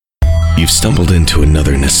You've stumbled into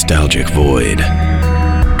another nostalgic void.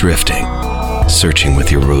 Drifting, searching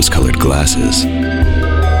with your rose-colored glasses.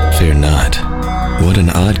 Fear not. What an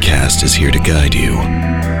Oddcast is here to guide you.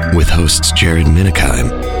 With hosts Jared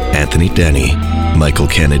Minikheim, Anthony Denny, Michael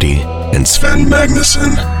Kennedy, and Sven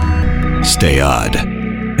Magnuson. Stay odd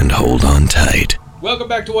and hold on tight. Welcome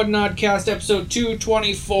back to What an Oddcast, episode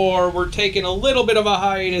 224. We're taking a little bit of a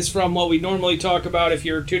hiatus from what we normally talk about if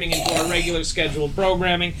you're tuning into our regular scheduled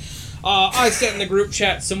programming. I sent in the group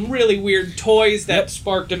chat some really weird toys that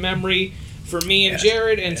sparked a memory for me and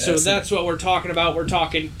Jared, and so that's what we're talking about. We're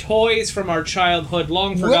talking toys from our childhood,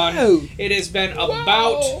 long forgotten. Whoa. It has been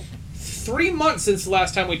about 3 months since the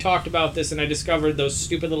last time we talked about this, and I discovered those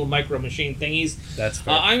stupid little micro machine thingies. That's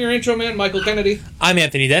fair. I'm your intro man, Michael Kennedy. I'm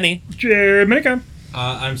Anthony Denny. Jared Minikheim.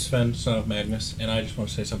 I'm Sven, son of Magnus, and I just want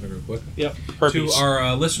to say something real quick. Yep. To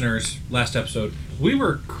our listeners, last episode, we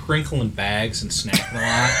were crinkling bags and snacking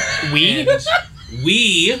a lot.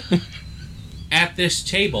 We at this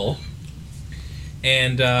table,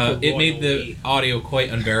 and it made the audio quite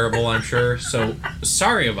unbearable, I'm sure. So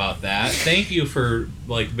sorry about that. Thank you for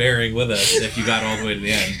bearing with us if you got all the way to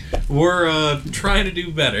the end. We're trying to do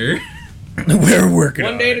better. We're working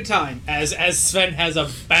one on day it. at a time, as Sven has a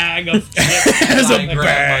bag of chips. I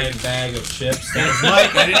grabbed my bag of chips. That was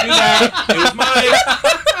Mike. I didn't do that. It was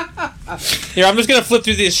Mike. Here, I'm just gonna flip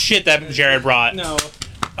through this shit that Jared brought. No,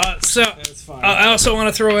 That's fine. I also want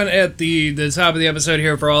to throw in at the top of the episode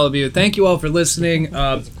here for all of you. Thank you all for listening.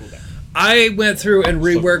 I went through and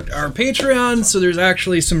reworked our Patreon, so there's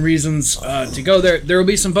actually some reasons to go there. There will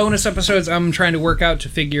be some bonus episodes I'm trying to work out to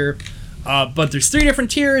figure. But there's 3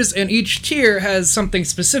 different tiers, and each tier has something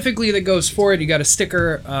specifically that goes for it. You got a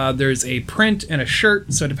sticker, there's a print, and a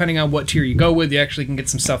shirt. So depending on what tier you go with, you actually can get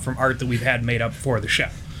some stuff from art that we've had made up for the show.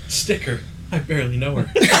 Sticker. I barely know her.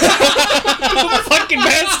 Fucking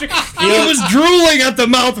bastard! He was drooling at the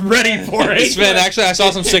mouth, ready for it. Sven, actually, I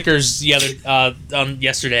saw some stickers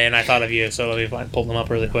yesterday, and I thought of you, so let me pull them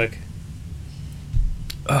up really quick.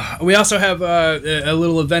 We also have a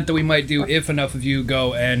little event that we might do if enough of you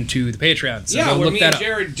go and to the Patreon. So yeah, go where look me that and up.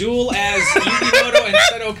 Jared duel as Yukimoto and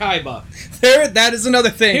Seto Kaiba. That is another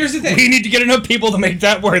thing. Here's the thing. We need to get enough people to make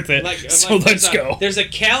that worth it. So let's go. There's a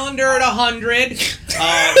calendar at 100. There's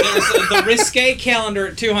the risque calendar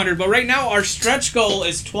at 200. But right now, our stretch goal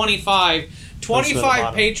is 25.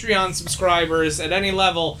 25 Patreon subscribers at any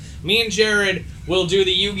level. Me and Jared will do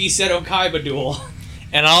the Yugi Seto Kaiba duel.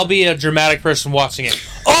 And I'll be a dramatic person watching it.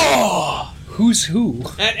 Oh! Who's who?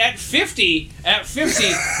 At 50,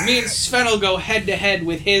 me and Sven will go head to head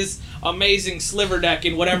with his amazing sliver deck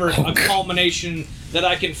in whatever a culmination that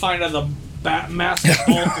I can find on the massive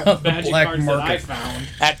bulk of magic black cards market. that I found.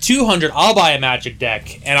 At 200, I'll buy a magic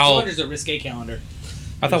deck, and 200 is a risque calendar.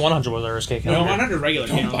 I thought 100 was a risque No, calendar. 100 regular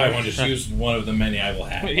Don't calendar. buy one. Just use one of the many I will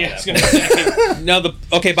have. Yeah, I was gonna say. No,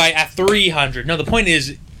 buy at 300. No, the point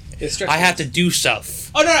is, It's I have to do stuff.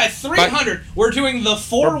 Oh no! At 300, we're doing the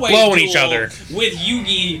four-way We're blowing duel each other. with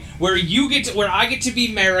Yugi, where I get to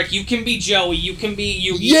be Merrick, you can be Joey, you can be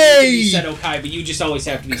Yugi, Yay! you can be Seto Kaiba. You just always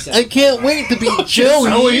have to be Seto. I can't wait to be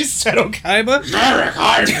Joey Seto Kaiba. Merrick,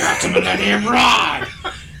 I've got the Millennium Rod.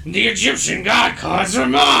 The Egyptian god gods are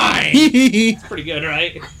mine. That's Pretty good,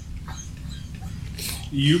 right?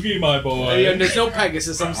 Yugi, my boy. And there's no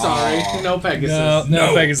Pegasus. I'm sorry, no Pegasus.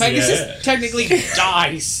 No, Pegasus. Pegasus technically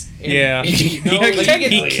dies. Yeah. He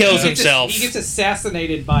kills himself. He gets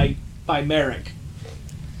assassinated by Merrick.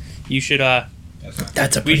 You should,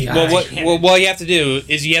 That's a pretty what you have to do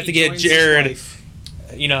is you have to He get joins his Jared, wife.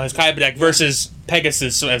 his Kaiba deck versus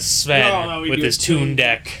Pegasus as Sven No, we with do his Toon Toon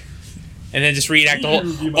deck. And then just reenact the whole...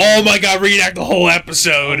 Oh my god, reenact the whole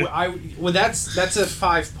episode. Well, that's a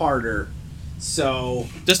 5-parter. So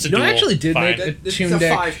Just a You know, duel. I actually did Fine. make it's Toon a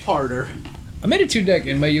deck. 5-parter. I made a Toon deck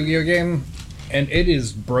in my Yu-Gi-Oh game, and it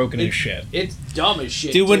is broken as shit. It's dumb as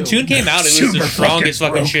shit. Dude, when too. Toon came out, it was Super the strongest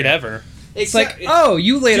fucking fucking shit ever. It's like, oh,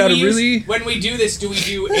 you laid out a really... When we do this, do we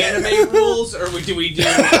do anime rules or do we do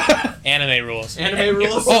Anime rules. anime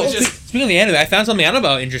rules? Oh, Just, speaking of the anime, I found something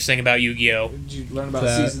interesting about Yu-Gi-Oh! did you learn about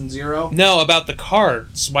That- Season 0? No, about the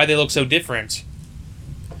cards, why they look so different.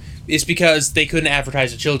 It's because they couldn't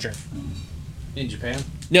advertise to children. In Japan?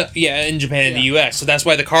 No, yeah, in Japan and the Yeah. US. So that's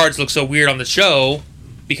why the cards look so weird on the show,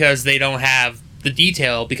 because they don't have the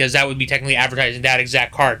detail, because that would be technically advertising that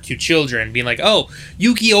exact card to children, being like, oh,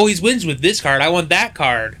 Yuki always wins with this card, I want that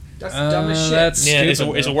card. That's dumb as shit. That's Yeah, it's a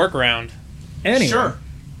stupid, though. workaround. Anyway.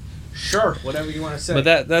 Sure, whatever you want to say. But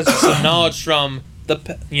that's just some knowledge from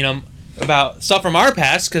about stuff from our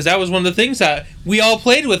past, because that was one of the things that we all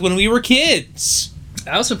played with when we were kids.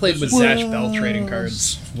 I also played with Zatch Bell trading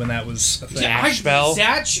cards when that was a thing. Zatch Bell?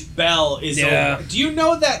 Zatch Bell is Yeah. Do you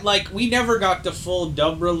know that, like, we never got the full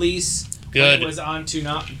dub release Good. when it was on to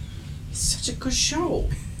not... It's such a good show.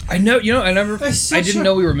 I know, I That's such I didn't a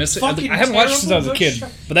know we were missing. I fucking haven't watched it since I was a terrible kid, show.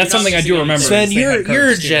 but that's You're not something I do missing remember. anything. is Sven, they had you're a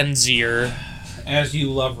cards, too. Gen Zer. As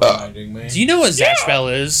you love reminding me. Do you know what Zatch Bell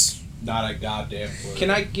is? Not a goddamn clue. Can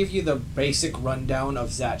I give you the basic rundown of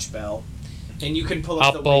Zatch Bell? And you can pull up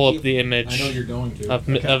I'll the pull wiki. up the image I know you're going to. of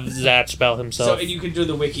Zatch Bell So, himself. and you can do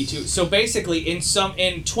the wiki too. So basically, in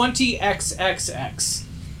 20XXX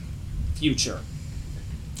future,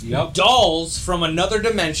 Yep. dolls from another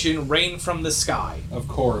dimension rain from the sky. Of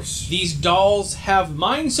course. These dolls have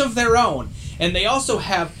minds of their own, and they also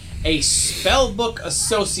have a spell book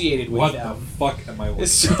associated with What them. the fuck am I looking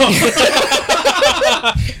So,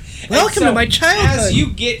 Welcome to my childhood. As you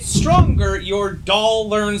get stronger, your doll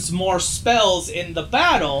learns more spells in the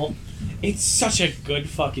battle. It's such a good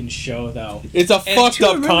fucking show, though. It's a And fucked to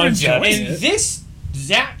up remember concept. And this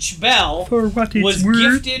Zatch Bell For what it's was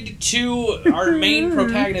worth. gifted to our main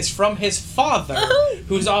protagonist from his father,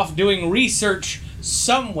 who's off doing research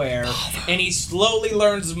somewhere, and he slowly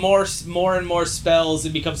learns more and more spells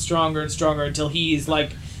and becomes stronger and stronger until he is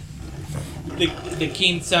like the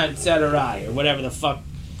King Sarai, or whatever the fuck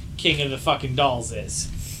king of the fucking dolls is.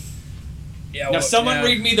 Yeah, Now well, someone yeah.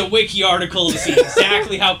 read me the wiki article to see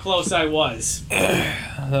exactly how close I was.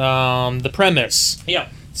 The premise. Yep.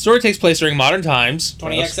 The story takes place during modern times,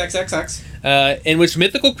 20XXXX. in which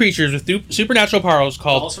mythical creatures with supernatural powers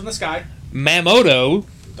called Dolls from the sky. Mamoto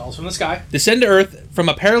Dolls from the sky. descend to Earth from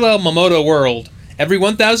a parallel Mamoto world. Every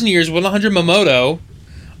 1,000 years, 100 Mamoto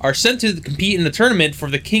are sent to compete in the tournament for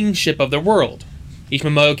the kingship of their world. Each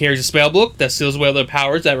Mamoto carries a spell book that seals away their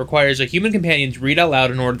powers that requires a human companion to read out loud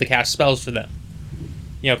in order to cast spells for them.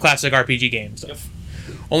 You know, classic RPG game stuff.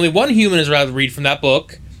 Yep. Only one human is allowed to read from that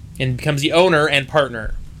book and becomes the owner and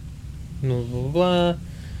partner. Blah, blah, blah.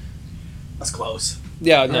 That's close.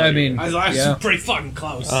 Yeah, no, I mean, I was yeah. pretty fucking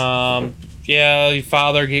close. yeah, your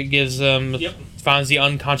father gives Yep. finds the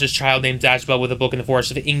unconscious child named Zatch Bell with a book in the forest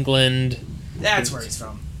of England. That's where he's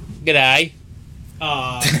from. G'day.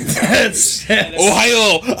 That's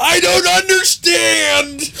Ohio, I don't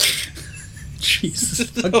understand!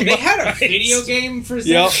 Jesus. They had a video game for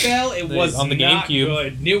Zatch Bell. It was on the not GameCube.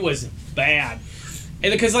 good. It was bad.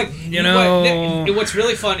 And because, like, You know- what's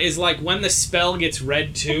really fun is, like, when the spell gets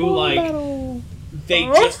read too, like, they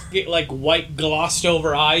just get, like, white glossed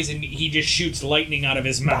over eyes and he just shoots lightning out of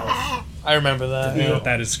his mouth. I remember that. Yeah.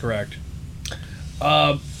 That is correct.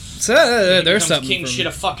 So He there's becomes something. King from Shit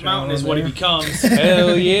a Fuck John Mountain is what he there. becomes.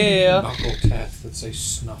 Hell yeah. Knuckle Teth, that's a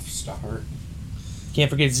snuff star. Can't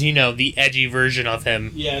forget Zeno, the edgy version of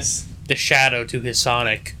him. Yes. The shadow to his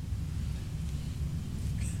Sonic.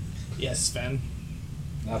 Yes, Sven.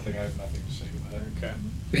 Nothing, I have nothing to say about it.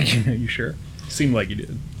 Okay. You sure? Seemed like you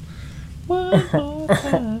did.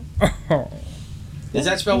 The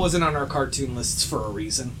Zatch Bell wasn't on our cartoon lists for a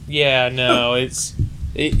reason. Yeah, no,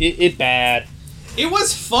 it bad. It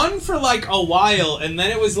was fun for like a while, and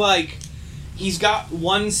then it was like he's got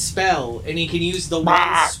one spell, and he can use the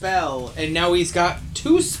one spell, and now he's got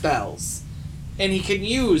two spells, and he can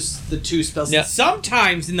use the two spells. Yeah. And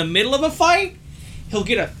sometimes in the middle of a fight, he'll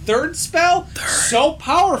get a third spell so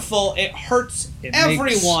powerful it hurts It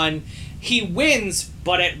everyone. He wins,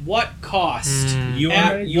 but at what cost? You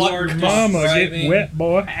At are, you what are cost? describing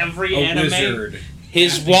boy. Every a anime. wizard.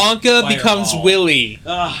 His Casting Wonka becomes fireball. Willy.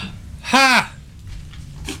 Ugh. Ha!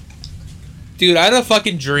 Dude, I had a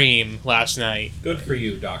fucking dream last night. Good for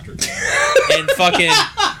you, Dr. And fucking...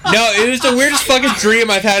 No, it was the weirdest fucking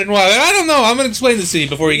dream I've had in a while. I don't know. I'm going to explain this to you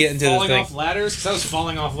before we get into this Falling thing. off ladders? Because I was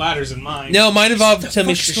falling off ladders in mine. No, mine involved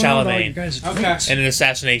Timothy Chalamet. Okay. And an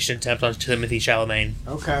assassination attempt on Timothy Chalamet.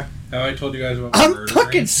 Okay. Have I told you guys about my I'm murder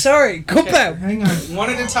fucking dream? sorry. Go Okay, back. hang on. One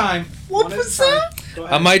at a time. What One at was a time. that? Go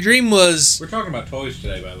ahead. My dream was... We're talking about toys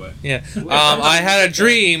today, by the way. Yeah. I had a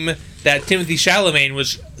dream that Timothy Chalamet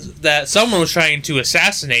was... That someone was trying to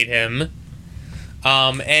assassinate him.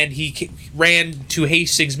 And he ran to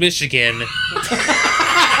Hastings, Michigan.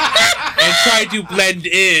 And tried to blend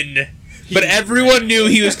in. But everyone knew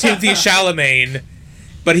he was Timothy Chalamet.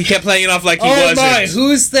 But he kept playing it off like he Oh wasn't. my!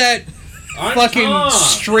 Who's that I'm fucking Tom.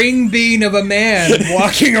 string bean of a man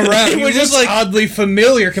walking around? It He was looks just like- oddly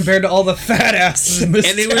familiar compared to all the fat asses in this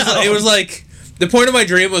And it town. was like the point of my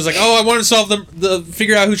dream was like, oh, I want to solve the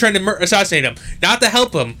figure out who's trying to assassinate him, not to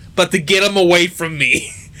help him, but to get him away from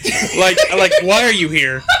me. like why are you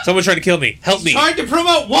here? Someone's trying to kill me. Help me. Tried to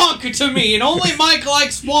promote Wonka to me, and only Mike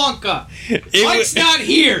likes Wonka. It Mike's was- not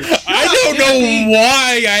here. I don't know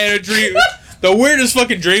why I had a dream. The weirdest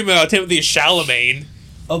fucking dream about Timothy Chalamet.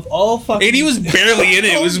 of all fucking... And he was barely in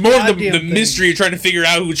it. It was Oh, more of the goddamn thing. mystery of trying to figure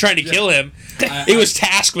out who was trying to kill him. It was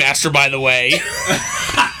Taskmaster, by the way.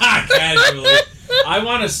 Casually. I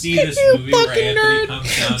want to see this movie where Anthony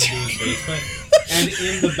comes down to his basement, and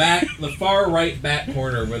in the back, the far right back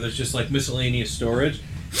corner, where there's just like miscellaneous storage,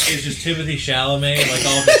 is just Timothy Chalamet, like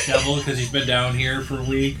all disheveled because he's been down here for a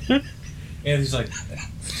week, and he's like,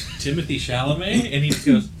 Timothy Chalamet, and he just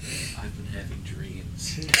goes, I've been having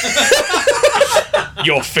dreams.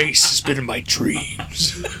 Your face has been in my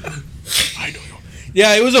dreams. I know.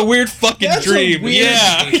 Yeah, it was a weird fucking That's a dream. weird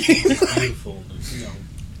Yeah. Beautiful,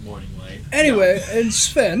 morning light. Anyway, and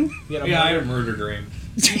Sven... Yeah, I had a murder dream.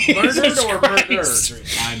 Murdered or murdered?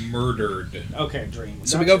 I murdered. Okay, dream.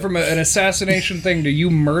 So we go from an assassination thing to you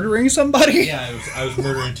murdering somebody? Yeah, I was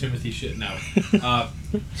murdering Timothy shit. No.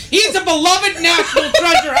 He's a beloved national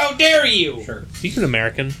treasure. How dare you? Sure. He's an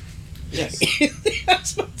American. Yes. I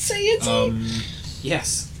was about to say it's...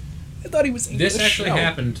 Yes. I thought he was English. This actually No.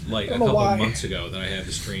 happened like I a don't know couple why. of months ago that I had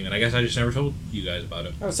this dream, and I guess I just never told you guys about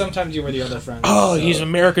it. Oh, sometimes you were the other friend. Oh, so- he's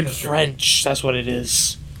American French. That's what it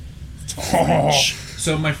is.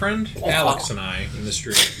 So my friend Alex and I in this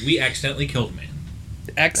dream, we accidentally killed a man.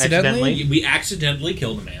 Accidentally? We accidentally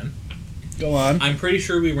killed a man. Go on. I'm pretty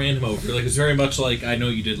sure we ran him over. Like it's very much like I Know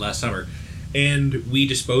You Did last summer, and we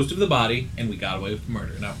disposed of the body and we got away with the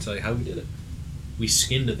murder. And I'll tell you how we did it. We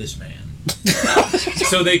skinned this man.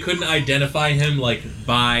 So they couldn't identify him like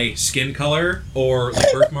by skin color or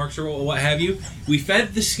like birthmarks or what have you. We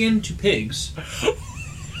fed the skin to pigs.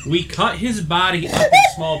 We cut his body up in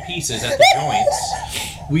small pieces at the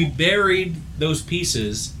joints. We buried those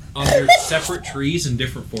pieces under separate trees in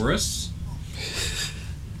different forests.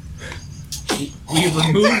 We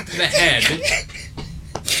removed the head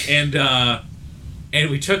and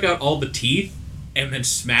we took out all the teeth and then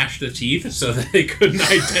smashed the teeth so that they couldn't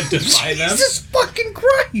identify them Jesus fucking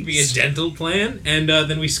Christ! via dental plan, and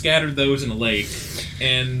then we scattered those in a lake,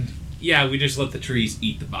 and yeah, we just let the trees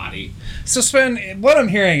eat the body. So Sven, what I'm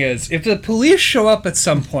hearing is, if the police show up at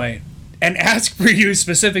some point and ask for you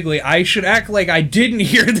specifically, I should act like I didn't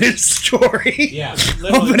hear this story. Yeah.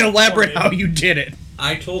 Of and elaborate how you did it.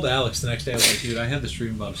 I told Alex the next day, I was like, dude, I had this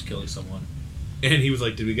dream about us killing someone. And he was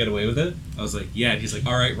like, did we get away with it? I was like, yeah. And he's like,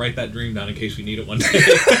 all right, write that dream down in case we need it one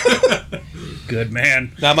day. Good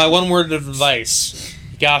man. Now, my one word of advice: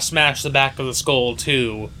 you gotta smash the back of the skull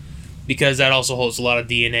too, because that also holds a lot of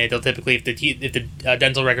DNA. They'll typically, if the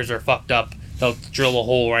dental records are fucked up, they'll drill a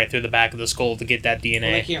hole right through the back of the skull to get that DNA.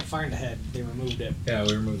 Well, they can't find the head. They removed it. Yeah,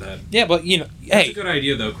 we removed that. Yeah, but you know, That's a hey, good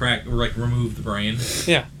idea, though. Crack, or like remove the brain.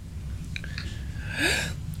 yeah.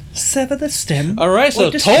 Sever the stem. All right, so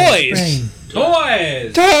toys.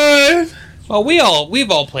 Toys! Well,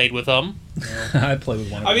 we've all played with them. I play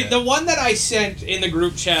with one of I them. mean, the one that I sent in the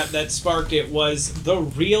group chat that sparked it was the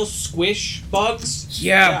real squish bugs.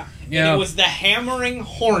 Yeah. And it was the hammering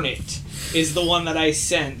hornet is the one that I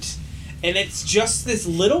sent. And it's just this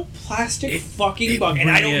little plastic fucking bug. And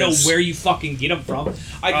I really don't is. know where you fucking get them from.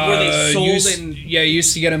 Where they sold in... Yeah, you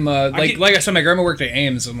used to get them, like I said, my grandma worked at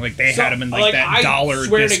Ames, and like they had them in like that I dollar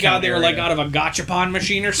swear to discount God, they were like area. out of a gachapon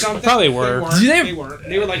machine or something. Probably were. They weren't.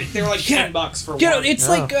 They were like Yeah. $10 for You know, one. it's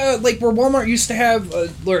like where Walmart used to have,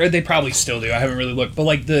 or they probably still do. I haven't really looked, but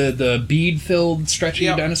like the bead-filled stretchy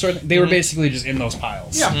Yeah. dinosaur, they were basically just in those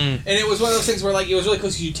piles. Yeah, and it was one of those things where like it was really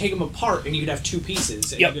close. You take them apart and you could have two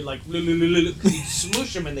pieces, and Yep. you could like you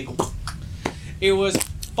smoosh them and they go. It was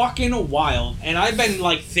fucking wild, and I've been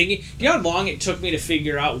like thinking. You know how long it took me to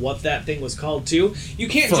figure out what that thing was called too? You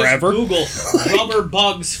can't Forever? just Google rubber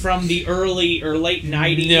bugs from the early or late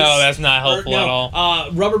 90s. No, that's not helpful at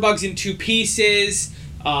all. Rubber bugs in two pieces.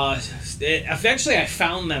 Eventually, I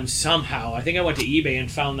found them somehow. I think I went to eBay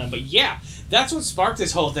and found them. But yeah, that's what sparked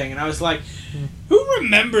this whole thing. And I was like, who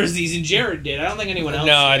remembers these? And Jared did. I don't think anyone else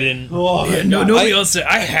No, did. I didn't. Oh, Yeah, nobody else did.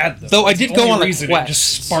 I had them. Though I That's did the go only on a reason quest. It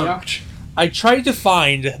just sparked. I tried to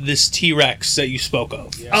find this T-Rex that you spoke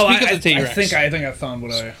of. Oh, Speak of the I T-Rex. think I found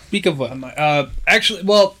what I. Speak of what? Actually,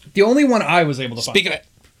 well, the only one I was able to Speak of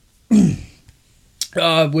find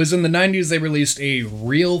it. was in the 90s. They released a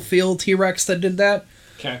real feel T-Rex that did that.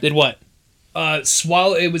 Okay. Did what?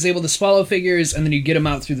 It was able to swallow figures, and then you get them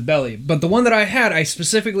out through the belly. But the one that I had, I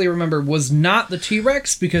specifically remember, was not the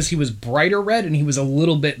T-Rex because he was brighter red and he was a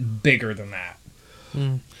little bit bigger than that.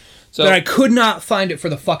 So But I could not find it for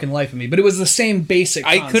the fucking life of me. But it was the same basic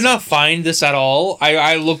I concept. could not find this at all.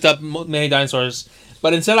 I looked up many dinosaurs,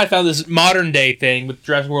 but instead I found this modern day thing with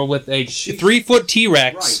Jurassic World with a 3-foot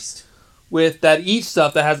T-Rex Christ. with that eat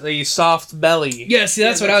stuff that has a soft belly. Yeah, see,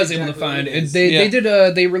 that's Yeah, what I that's was able to exactly find. what it is. They Yeah.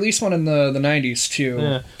 did they released one in the 90s too.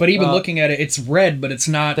 Yeah. But even looking at it, it's red, but it's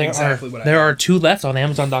not There exactly what I There had. are 2 left on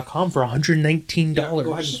Amazon.com for $119. Go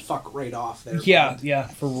ahead and fuck right off there. Yeah,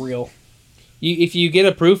 for real. If you get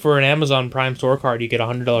approved for an Amazon Prime store card, you get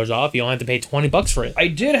 $100 off. You only have to pay $20 for it. I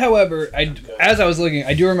did, however, as I was looking,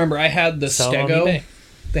 I do remember I had the Sell it on Stego. eBay.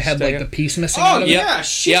 They had like Stego. the piece missing Oh out of it. yeah,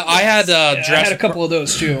 shit. Yeah, I had Yeah, I had Jurassic a couple of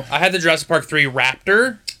those too. I had the Jurassic Park 3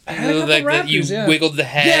 Raptor. I had a couple Like, Raptors, you yeah. wiggled the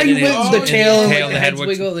head. Yeah, you and it- wiggled the the tail, tail, and like the the head head's would-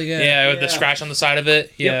 wiggled. Yeah, with the Yeah. scratch on the side of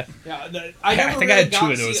it. Yeah. Yeah, I never think I really had 2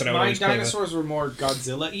 got- of those see, that I would my always play with. dinosaurs were more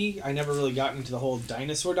Godzilla-y. I never really got into the whole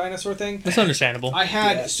dinosaur thing. That's understandable. I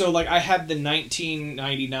had I had the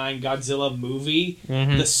 1999 Godzilla movie,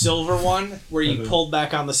 Mhm. the silver one where you pulled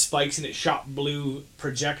back on the spikes and it shot blue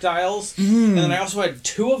projectiles, and then I also had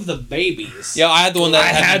 2 of the babies. Yeah, I had the one that I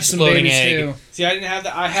had, had an some exploding babies egg. too. See, I didn't have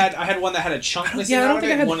that. I had one that had a chunk missing Yeah, I out don't of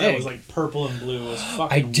think it, I had one an that egg. was like purple and blue. It was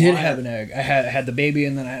fucking I did wild. have an egg. I had the baby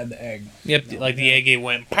and then I had the egg. Yep, like the egg, it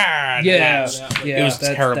went. Pah, Yeah, Yeah. It was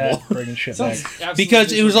terrible. That bringing shit back. Sounds absolutely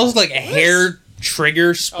Because it was also like a miserable. hair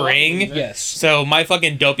trigger spring. believe it. Yes. So my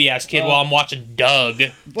fucking dopey ass kid, while I'm watching Doug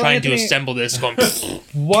trying to Anthony- assemble this, going.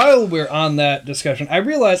 While we're on that discussion, I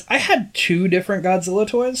realized I had 2 different Godzilla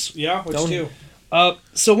toys. Yeah, which Don't- too?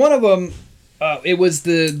 So one of them, it was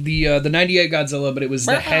the 98 Godzilla, but it was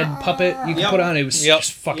the head puppet you could Yep. put on. It was Yep.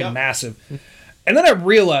 just fucking Yep. massive. And then I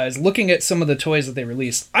realized, looking at some of the toys that they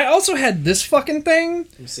released, I also had this fucking thing,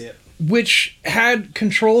 Let me see it. which had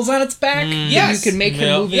controls on its back. that Yes. You could make him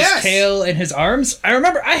Yep. move his Yes. tail and his arms. I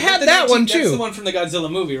remember I had The that 19 one That's the too. one from the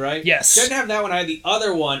Godzilla movie, right? Yes. I didn't have that one. I had the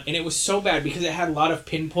other one, and it was so bad because it had a lot of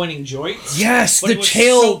pinpointing joints. Yes, But the it was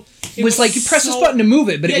tail so- it was like you press this so- button to move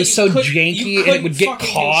it, but Yeah, it was you so couldn't- janky you and it would couldn't get fucking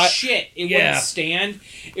do caught. shit. It Yeah. wouldn't stand.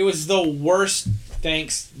 It was the worst.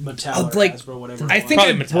 Thanks, Mattel or Like, Hasbro, whatever. I it think was.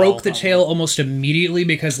 Probably it Mattel, broke the probably. tail almost immediately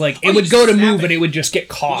because like Oh, it would you go to snap move it. and it would just get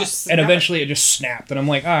caught, just and snap eventually it just snapped. And I'm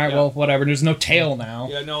like, all right, Yeah. well, whatever. There's no tail now.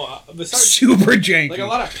 Yeah, no. Besides, Super janky. like a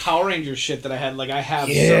lot of Power Ranger shit that I had. Like I have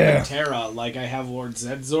Yeah. Serpentera. Like I have Lord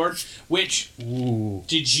Zedzord, which Ooh.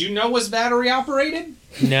 did you know was battery operated?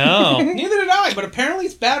 No. Neither did I, but apparently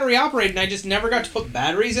it's battery operated, and I just never got to put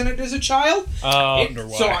batteries in it as a child.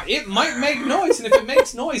 It might make noise, and if it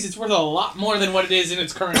makes noise, it's worth a lot more than what it is in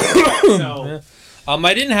its current state. So,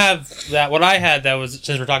 I didn't have that. What I had that was,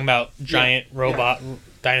 since we're talking about giant robot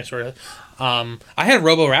dinosaur, I had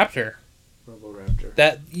Roboraptor. Roboraptor.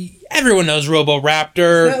 That everyone knows Is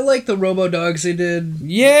Roboraptor. that like the Robo Dogs they did?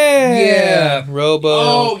 Yeah, Robo.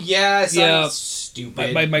 Oh yes, Yeah. I'm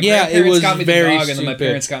stupid. My Yeah, it grandparents was got me the very dog, and then my stupid.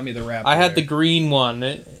 parents got me the raptor. I had the green one.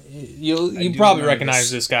 You do probably remember recognize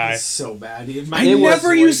this. this guy. It's so bad. I It was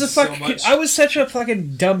never used the so fucking. much. I was such a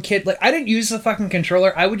fucking dumb kid. Like I didn't use the fucking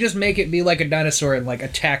controller. I would just make it be like a dinosaur and like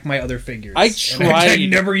attack my other figures. I And I tried.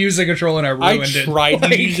 never used the controller and I I ruined it. tried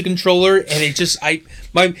Like, to use the controller, and it just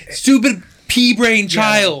my stupid pea brain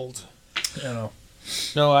child. you know.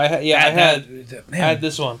 No, I had Man, I had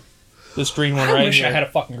this one, this green one I right wish here. I had a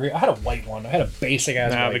fucking green. I had a white one. I had a basic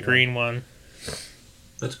ass. Nah, white the one. green one.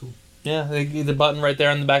 That's cool. Yeah, the button right there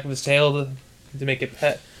on the back of his tail to make it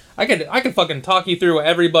pet. I could fucking talk you through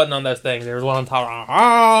every button on that thing. There was one on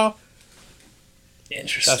top.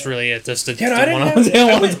 Interesting. That's really it. Just the, Yeah, no, the I didn't one on have the tail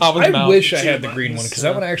I on the top of his mouth. wish I Two had the green one buttons, because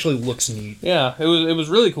that one actually looks neat. Yeah, it was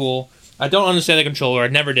really cool. I don't understand the controller. I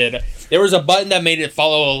never did. There was a button that made it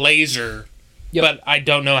follow a laser, Yep. but I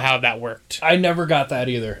don't know how that worked. I never got that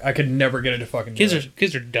either. I could never get it to fucking. do it.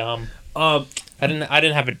 Kids are dumb. Uh, I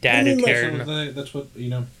didn't have a dad who cared. That's what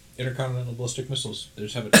intercontinental ballistic missiles. They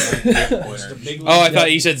just have a giant Just a pointer. big Oh, I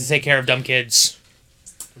thought you said to take care of dumb kids.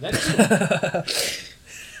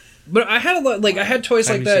 But I had a lot, like I had toys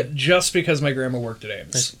Have like you that just because my grandma worked at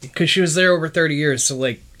Ames. Because she was there over 30 years, so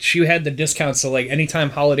like she had the discounts. So like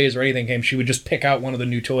anytime holidays or anything came, she would just pick out one of the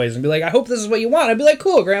new toys and be like, "I hope this is what you want." I'd be like,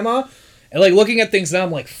 "Cool, grandma." And like looking at things now,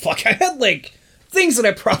 I'm like, "Fuck!" I had like things that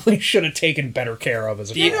I probably should have taken better care of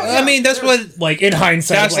as a kid. I mean, that's what. Like in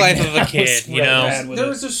hindsight, That's like, life of a I was kid, you really know? bad with There it.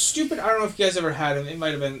 was a stupid. I don't know if you guys ever had them. It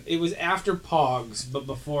might have been. It was after Pogs, but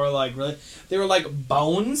before like really, they were like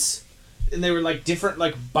bones, and they were like different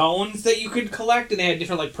like bones that you could collect, and they had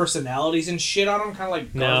different like personalities and shit on them, kind of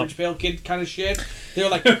like No. Garbage Pail Kid kind of shit. They were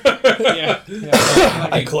like, yeah, I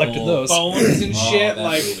like collected those. bones and Oh, shit. that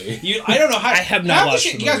Like movie. you, I don't know how. I have not half the watched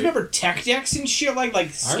shit. the You guys movie. remember Tech Decks and shit like I I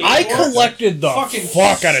skateboards? collected the fucking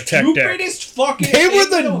fuck out of Tech Deck. stupidest fucking. They were things,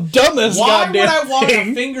 the though. dumbest Why goddamn would I want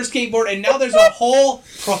thing. a finger skateboard? And now there's a whole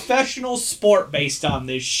professional sport based on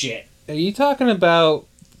this shit. Are you talking about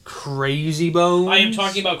Crazy Bones? I am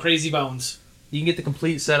talking about Crazy Bones. You can get the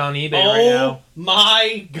complete set on eBay Oh right now.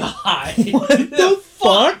 my god! What the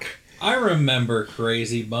fuck? I remember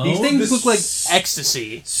Crazy Bones. These things this look like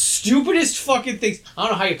ecstasy. Stupidest fucking things. I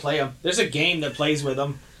don't know how you play them. There's a game that plays with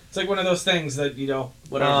them. It's like one of those things that, you know,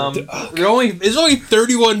 whatever. It's only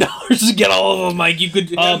 $31 to get all of them, Mike. You could.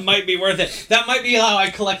 That might be worth it. That might be how I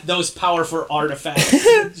collect those powerful artifacts.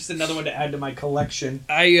 Just another one to add to my collection.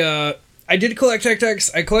 I did collect Tech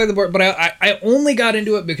Decks. I collected the board, but I only got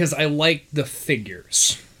into it because I liked the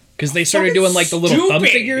figures. Because they started doing like the little thumb Stupid.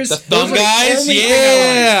 figures. The thumb Those are the guys? only thing I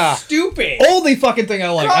Yeah. Stupid. Only fucking thing I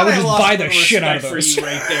like. I would just lost buy a the little shit out of respect those. for you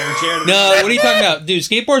right there, Jared. No, what are you talking about? Dude,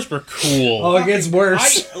 skateboards were cool. Oh, it gets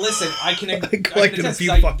worse. I can collected a attest, few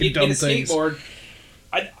 'cause I fucking did dumb get a things. skateboard.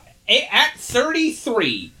 At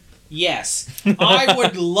 33, yes, I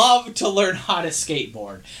would love to learn how to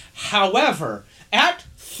skateboard. However, at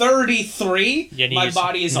 33, You need my to-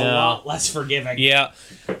 body is a no. lot less forgiving. Yeah.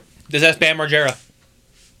 Does that Bam Margera?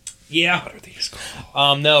 Yeah.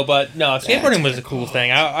 No, skateboarding was a cool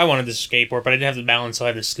thing. I wanted to skateboard, but I didn't have the balance, so I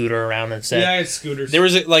had to scooter around instead. Yeah, I had scooters. There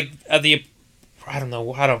was I don't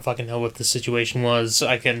know. I don't fucking know what the situation was.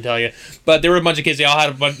 I couldn't tell you. But there were a bunch of kids. They all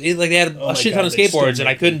had they had a shit ton of skateboards, and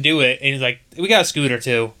I couldn't do it. And he's like, "We got a scooter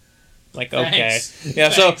too." Like, okay, Thanks. yeah.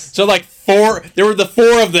 Thanks. So like four. There were the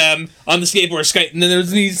four of them on the skateboard, and then there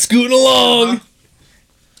was me scooting along.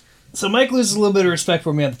 So Mike loses a little bit of respect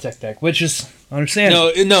for me on the Tech Deck, which is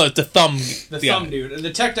understandable. No, it's the thumb. The thumb dude.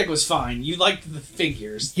 The Tech Deck was fine. You liked the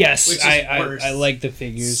figures. Yes, Which is worse. I like the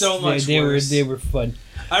figures. So much they worse. They were fun.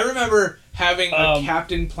 I remember having a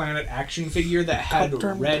Captain Planet action figure that had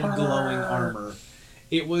red glowing armor.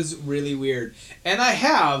 It was really weird. And I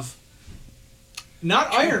have,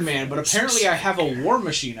 not Iron Man, but apparently I have a War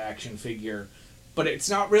Machine action figure. But it's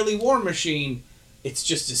not really War Machine. It's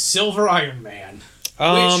just a silver Iron Man.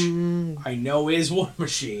 Which I know is War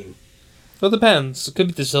Machine. Well, it depends. It could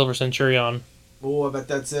be the Silver Centurion. Oh, I bet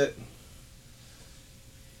that's it.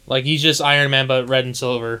 Like he's just Iron Man, but red and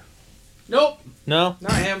silver. Nope, No,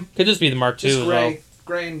 not him. could just be the Mark II. Just as gray.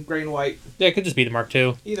 well. Gray and white. Yeah, it could just be the Mark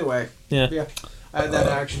II. Either way. Yeah. That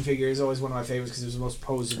action figure is always one of my favorites because it was the most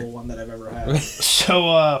posable one that I've ever had. So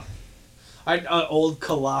I had an old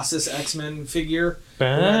Colossus X-Men figure who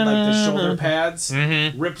had like the shoulder pads.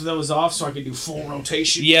 Mm-hmm. Ripped those off so I could do full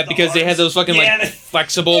rotation. Yeah, with the because they had arms. those fucking Yeah, like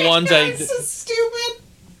flexible ones. That's so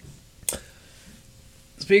stupid.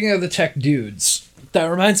 speaking of the tech dudes, that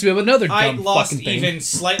reminds me of another I dumb lost fucking thing. even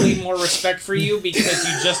slightly more respect for you because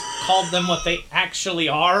you just called them what they actually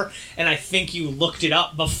are, and I think you looked it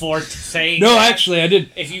up before saying. No, that. actually, I did.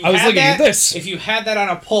 If you I was had looking that, at this. If you had that on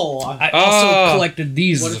a poll, I also Oh. collected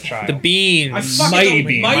these as a What- child. The beans. I fucking Mighty know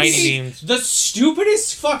Beans. Mighty Beans. The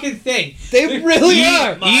stupidest fucking thing. They really Eat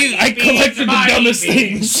are. Mighty I Beans, collected the Mighty dumbest Beans.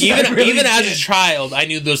 things. Even I really even as a did. child, I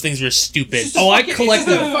knew those things were stupid. Oh, I Fucking-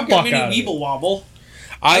 collected it's the a fucking fuck mini out of it. Weeble Wobble.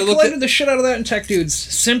 I looked collected at the shit out of that in Tech Dudes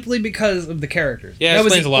simply because of the characters. Yeah, it that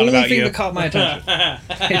was explains the a lot only about thing you. that caught my attention.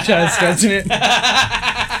 It does, doesn't it?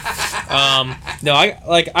 No,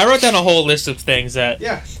 I wrote down a whole list of things that.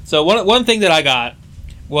 Yeah. So one thing that I got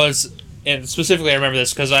was, and specifically I remember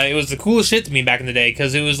this because it was the coolest shit to me back in the day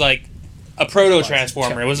because it was like a proto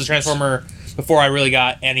Transformer. It was a Transformer before I really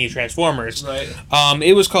got any Transformers. Right.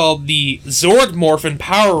 It was called the Zord Morphin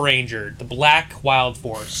Power Ranger, the Black Wild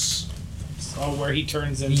Force. Oh, where he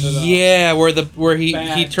turns into the Yeah, where he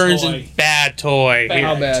Bad turns toy. in bad toy. bad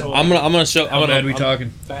How bad? toy. I'm gonna show. How bad we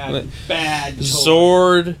talking? bad toy.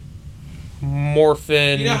 Zord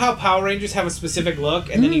Morphin. You know how Power Rangers have a specific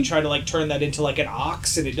look, and then you try to like turn that into like an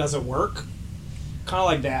ox, and it doesn't work. Kind of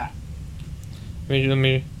like that. Let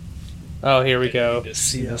me. Oh, here we go. Just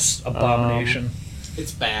see this abomination.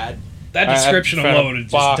 It's bad. That I description found a alone it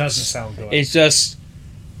just box. doesn't sound good. It's just.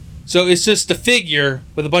 So it's just the figure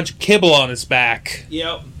with a bunch of kibble on its back.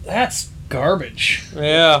 Yep. That's garbage.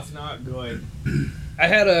 Yeah. It's not good. I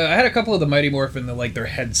had a couple of the Mighty Morphin that like their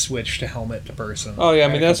head switched to helmet to person. Oh yeah, I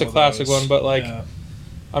had mean that's a couple of classic those. one, but like Yeah.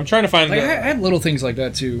 I'm trying to find Like, the I had little things like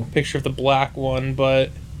that too. picture of the black one, but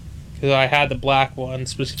because I had the black one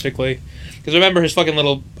specifically, because remember his fucking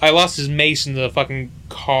little. I lost his mace in the fucking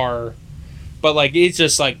car, but like it's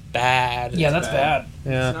just like bad. Yeah, that's bad.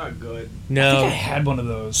 Yeah. It's not good. I think I No. had one of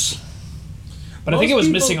those, but I Most think it was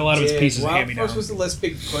people missing a lot of its did. pieces. Wild hand me Force down. was the less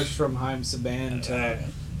big push from Haim Saban to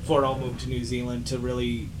before it all moved to New Zealand to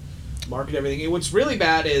really market everything. And what's really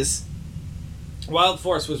bad is Wild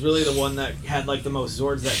Force was really the one that had like the most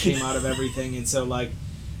Zords that came out of everything, and so like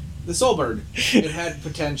the Soulbird, it had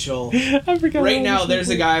potential. I forgot. Right now, there's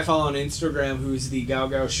a guy I follow on Instagram who's the Gao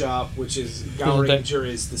Gao shop, which is Gao Ranger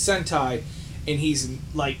is the Sentai, and he's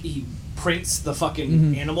like he prints the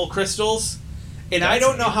fucking animal crystals, And I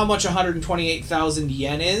don't know how much 128,000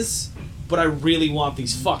 yen is, but I really want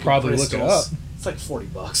these fucking Probably crystals. look it up. It's like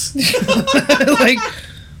 $40. Like,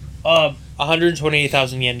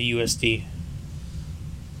 128,000 yen to USD.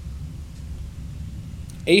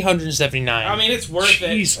 879. I mean, it's worth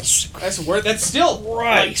Jesus it. That's still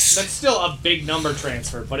Christ. that's still a big number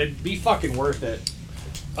transfer, but it'd be fucking worth it.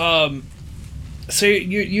 So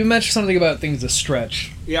you mentioned something about things to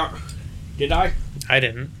stretch. Yeah. Did I? I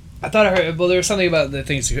didn't. I thought I heard. Well, there was something about the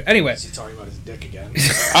things. Anyway, Is he talking about his dick again?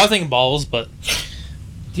 I was thinking balls, but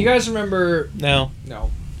do you guys remember? no.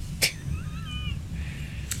 No.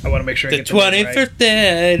 I want to make sure I The get the name 23rd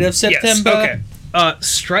day of September. Yes. Okay.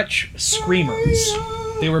 Stretch screamers.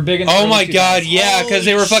 They were big in the Oh early my 2000s. god, yeah, because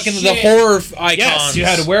they were fucking the shit. horror icons. Yes, you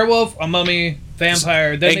had a werewolf, a mummy,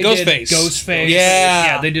 vampire, then And they did Ghostface. Ghostface.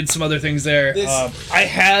 Yeah. They did some other things there. This- I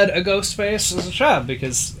had a Ghostface as a child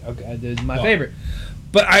because I did my favorite.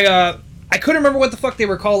 But I couldn't remember what the fuck they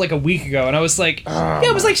were called like a week ago, and I was like, yeah,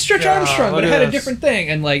 it was like Stretch God, Armstrong, but look it at had a this. different thing,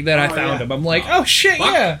 and like then I Oh, found yeah. them. I'm like, oh shit,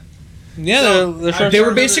 Fuck. yeah. Yeah, So, they're I- They were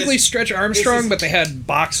remember basically this- Stretch Armstrong, is- but they had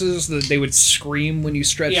boxes that they would scream when you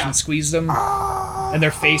stretched Yeah. and squeezed them, and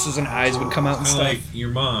their faces and eyes would come out and Kind of stuff. like your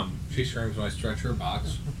mom. She screams when I stretch her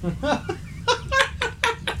box.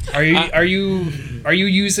 Are you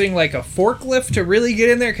using like a forklift to really get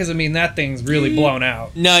in there? Because I mean that thing's really blown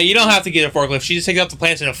out. No, you don't have to get a forklift. She just takes out the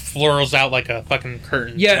plants and it flurls out like a fucking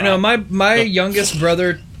curtain. Yeah, no, my youngest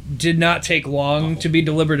brother did not take long to be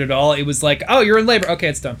delivered at all. It was like, oh, you're in labor. Okay,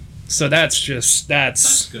 it's done. So that's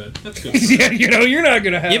That's good. That's good. yeah, you know, you're not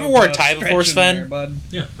gonna have. You ever wore a tie before, stretch in Sven? there, bud.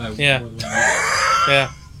 Yeah. Yeah.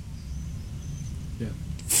 Yeah. Yeah.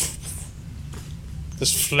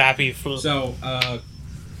 This flappy. So,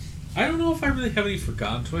 I don't know if I really have any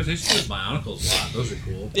forgotten toys. I used to use Bionicles a lot. Those are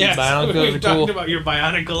cool. Yes, Bionicles we've are talked cool. about your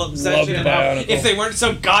Bionicle Love obsession. the And how Bionicle. if they weren't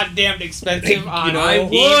so goddamn expensive on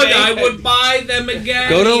eBay, I would buy them again.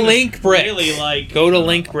 Go to Link Brick. really like. Go to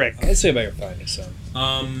Link Brick. Let's see about your finest son.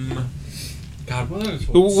 God, what other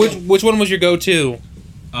toys? Which one was your go-to?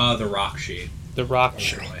 The Rock Sheet. The Rock.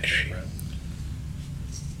 Those are my favorite.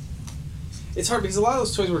 It's hard because a lot of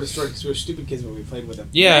those toys were destroyed because we were stupid kids when we played with them.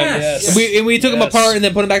 Yeah. Yes. And we took them Yes. apart and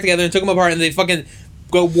then put them back together and took them apart and they fucking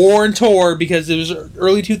go war and tore because it was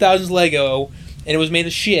early 2000s Lego and it was made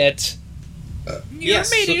of shit.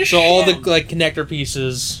 Yes. So all the like connector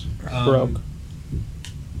pieces broke.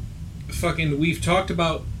 Fucking, we've talked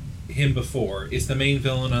about him before. It's the main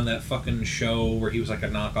villain on that fucking show where he was like a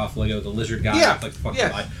knockoff Lego, the lizard guy Yeah, with like the fucking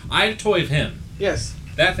yeah. eye. I had a toy of him. Yes.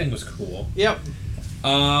 That thing was cool. Yep.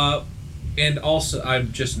 And also,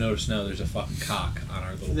 I've just noticed now there's a fucking cock on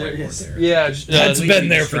our little There whiteboard is. there. Yeah, That's completely been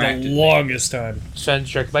there for the distracted me. longest time.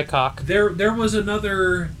 distracted by cock. There was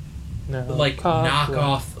another No, like cock,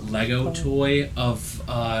 knockoff Lego toy of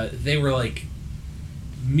they were like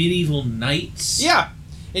medieval knights. Yeah.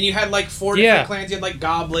 And you had like four Yeah. different clans. You had like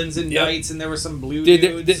goblins and Yep. knights, and there were some blue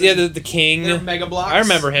Dude, dudes. the king. They're Mega Blocks. I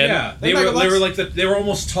remember him. Yeah, They they Mega were Blocks? like they were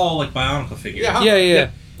almost tall like Bionicle figures. Yeah. Yeah.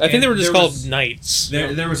 I think And they were just there called was- knights.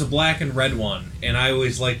 There was a black and red one, and I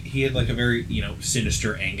always liked. He had like a very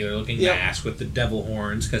sinister, angular looking Yep. mask with the devil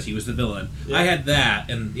horns because he was the villain. Yep. I had that,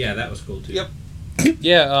 and yeah, that was cool too. Yep.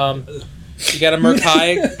 Yeah, you got a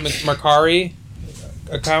Mercari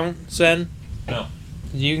account, Sen? No.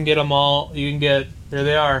 You can get them all. You can get. Here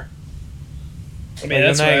they are. I mean,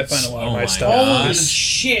 that's where I Nice. find a lot of Oh my my stuff. God. Holy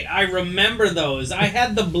shit! I remember those. I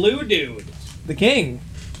had the blue dude. The king.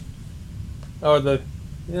 Oh,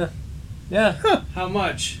 yeah. How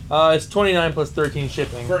much It's 29 plus 13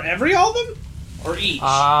 shipping. for every all of them, or each?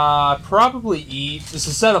 Probably each. It's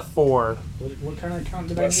a set of 4. What kind of account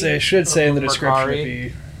did I Let's need? say it should say in the description. Mercari.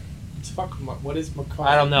 It'd be- What is Macari?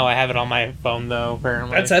 I don't know. I have it on my phone though.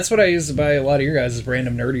 Apparently. That's what I use to buy a lot of your guys'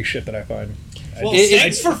 random nerdy shit that I find. Well, It-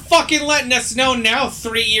 thanks for fucking letting us know now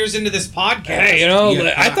 3 years into this podcast. Hey, you know,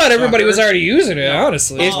 Yeah, I thought everybody was already using it. Yeah.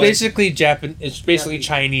 Honestly, It's Oh. basically Japan. It's basically Yeah.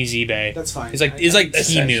 Chinese eBay. That's fine. It's like Temu.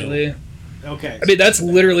 essentially. Okay. I mean, that's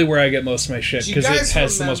literally where I get most of my shit Do you because it guys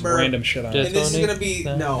has the most remember- random shit on Just- it. and this is gonna be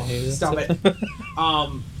no. Stop it.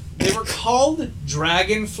 They were called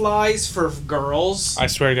dragonflies for girls. I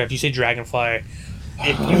swear to God, if you say dragonfly,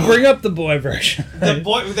 You bring up the boy version. The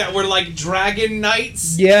boy that were like dragon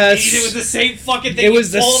knights. Yes. It was the same fucking thing. It He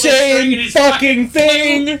was the pulled string and same his fucking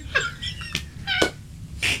thing. It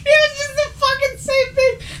was just the fucking same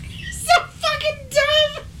thing. So fucking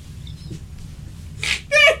dumb.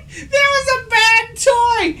 That was a bad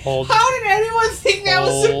toy. Hold. How did anyone think that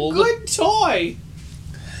was a Hold. good toy?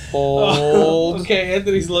 hold. Okay,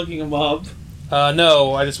 Anthony's looking him up.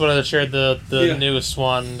 No, I just wanted to share the Yeah. newest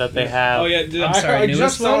one that they have. Oh yeah, I'm sorry, I newest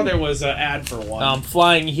just saw one? there was an ad for one.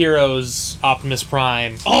 Flying Heroes Optimus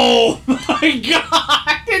Prime. Oh my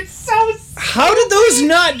god, it's so. How did those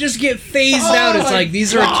not just get phased out? It's my like,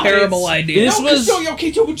 these are God, a terrible it's- idea. This was-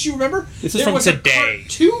 okay. So, but you remember? This is there from was today. A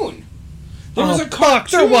cartoon. There was a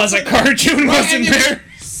cartoon. There was a cartoon, wasn't And it there?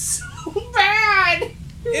 was so bad.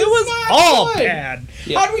 It was not all good. bad.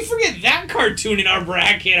 How did we forget that cartoon in our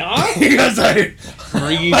bracket, huh? Because my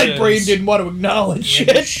Reasons. brain didn't want to acknowledge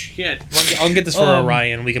Shit. shit. I'll get this for Um,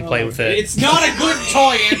 Orion. We can play with it. It's not a good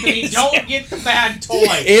toy, Anthony. Don't get the bad toy.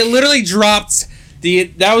 It literally dropped.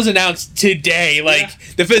 That was announced today. Like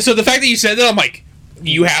so, the fact that you said that, I'm like,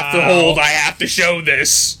 you have to Wow. hold. I have to show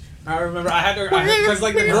this. I remember I had because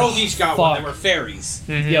like the girls each got one that were fairies,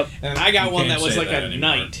 Yep. and I got one can't that was say like that a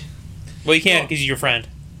anymore. knight. Well, you can't because he's your friend.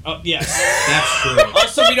 Oh yes. That's true.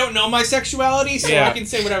 Also, we don't know my sexuality, so Yeah. I can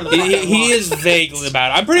say whatever the fuck I He want. is vague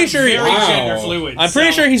about it. I'm pretty sure. very Wow. gender fluid. I'm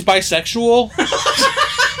pretty so- sure he's bisexual.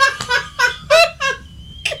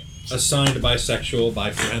 Assigned bisexual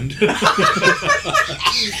by friend.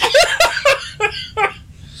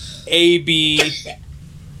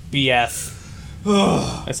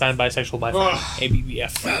 ABBF. Assigned bisexual by friend.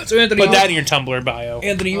 ABBF. So Anthony, Put that in your Tumblr bio.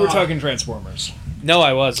 Anthony, you were talking Transformers. No,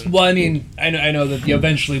 I wasn't. Well, I mean, I know that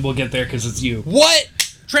eventually we'll get there because it's you. What?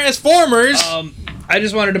 Transformers? I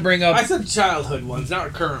just wanted to bring up. I said childhood ones,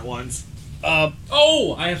 not current ones.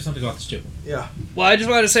 Oh, I have something about this too. Yeah. Well, I just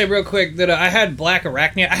wanted to say real quick that I had Black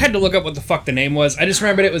Arachnia. I had to look up what the fuck the name was. I just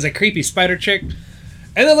remembered it was a creepy spider chick.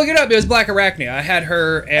 And then look it up. It was Black Arachnia. I had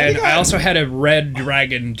her, and I also had a red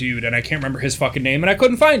dragon dude, and I can't remember his fucking name, and I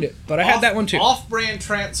couldn't find it. But I had that one too. Off-brand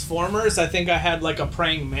Transformers. I think I had like a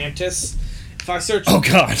praying mantis. If I search, Oh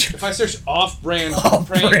God! if I search off-brand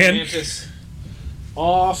Off-brand. praying mantis,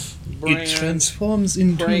 off-brand It transforms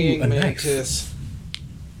into praying a knife. mantis.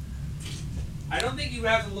 I don't think you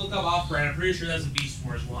have to look up off-brand. I'm pretty sure that's a Beast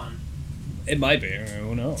Wars one. It might be.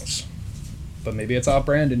 Who knows? But maybe it's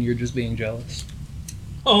off-brand, and you're just being jealous.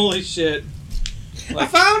 Holy shit! I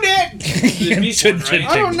found it. The Beast Wars, right?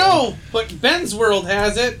 I don't know, but Ben's World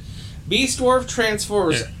has it. Beast Dwarf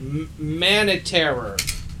Transformers Maniterror.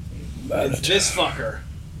 It's this fucker.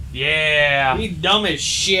 Yeah. He dumb as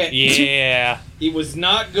shit. Yeah. He was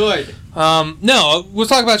not good. No, we'll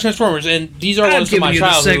talk about Transformers, and these are I'm ones from my giving you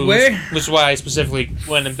the childhood, segue. which is why I specifically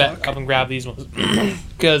went and up and grabbed these ones.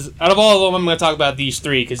 Because out of all of them, I'm going to talk about these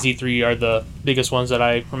three, because these three are the biggest ones that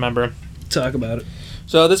I remember. Talk about it.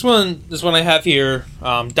 So this one I have here,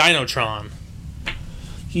 Dinotron.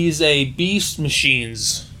 He's a Beast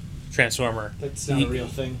Machines Transformer. That's not a real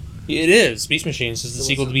thing. It is. Beast Machines is the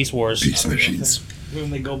sequel to Beast Wars. Beast Machines. When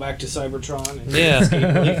they go back to Cybertron and Yeah. escape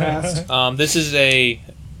really fast. This is a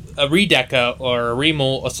redeca or a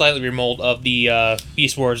remold, a slightly remold of the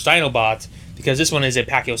Beast Wars Dinobot, because this one is a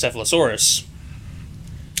Pachycephalosaurus.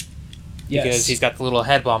 Yes. Because he's got the little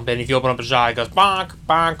head bump, and if you open up his jaw, it goes bonk,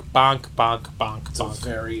 bonk, bonk, bonk, bonk, It's a bonk.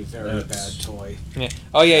 very, very bad toy. Yeah.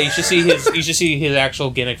 Oh yeah, you should see his. You should see his actual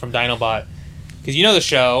gimmick from Dinobot, because you know the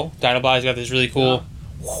show. Dinobot's got this really cool.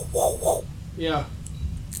 Yeah.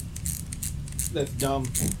 That's dumb.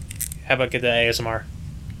 How about get the ASMR?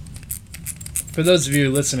 For those of you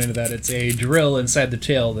listening to that, it's a drill inside the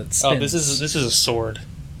tail that spins. Oh, this is a sword.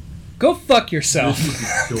 Go fuck yourself.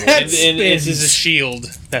 Sure. That And this is a spins. shield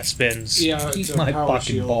that spins. Yeah, it's Eat a my power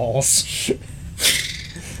fucking shield. balls.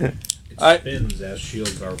 It I- spins as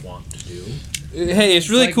shields are wont to do. Hey, it's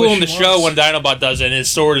really like cool what in the she show wants. when Dinobot does it, and his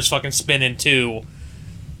sword is fucking spinning too.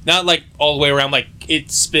 Not like all the way around, like it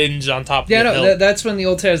spins on top Yeah, of the no, hill. that's when the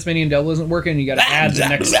old Tasmanian devil isn't working. You got to add the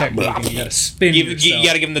next technique, and you got to spin You yourself.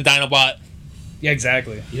 gotta give him the Dinobot. Yeah,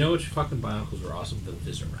 exactly. You know which fucking bionicles are awesome? The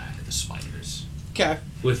Visorak, the spiders. Okay.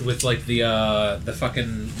 With like the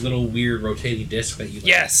fucking little weird rotating disc that you like,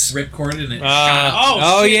 Yes. ripcord and it.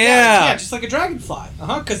 Oh, shit, yeah. Yeah, just like a dragonfly.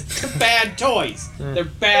 Because they're bad toys. They're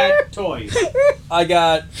bad toys. I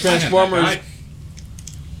got I have Transformers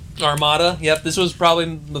that Armada. Yep, this was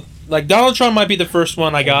probably like Donald Trump might be the first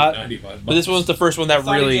one I got, but this was the first one that I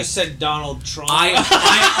thought really. you just said Donald Trump. I also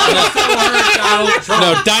heard Donald Trump.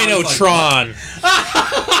 No, Dinotron.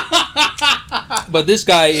 But this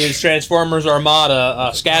guy is Transformers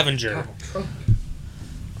Armada Scavenger,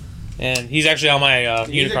 and he's actually on my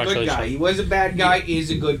He's a Unicron good guy. trilogy. He was a bad guy. He's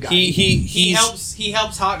a good guy. He helps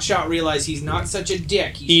Hotshot realize he's not such a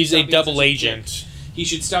dick. he's should a stop being double such agent dick. He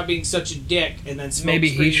should stop being such a dick and then smoke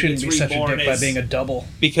Maybe screen he shouldn't be gets such a reborn dick by as- being a double.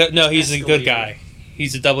 because no, he's a good Escalator. guy.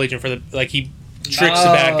 He's a double agent for the he tricks the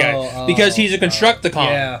bad guy because he's a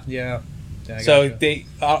Constructicon. Yeah. I So gotcha. they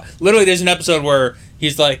literally there's an episode where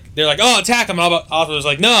he's like they're like, oh, attack him, and Auto's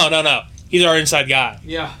like, no, He's our inside guy.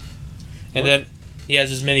 Yeah. And then he has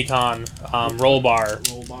his Minicon roll bar,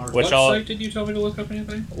 Roll bar. which What I'll site did you tell me to look up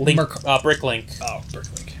anything? link, Merc- Bricklink. Oh,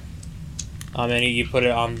 Bricklink. And you put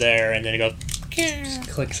it on there, and then it goes.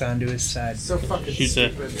 Clicks onto his side. So fucking Shoots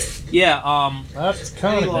it. stupid. Yeah. That's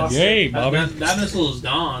kind of good. Yay, That missile is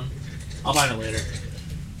gone. I'll find it later.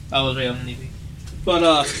 I was right underneath me.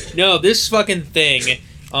 But no, this fucking thing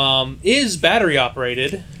is battery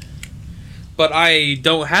operated, but I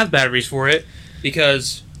don't have batteries for it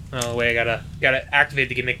because wait, I gotta activate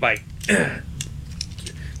the gimmick bike.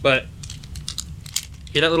 But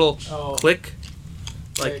hear that little click?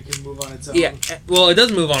 Like it can move on its own. Yeah, well, it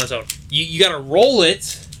doesn't move on its own. You gotta roll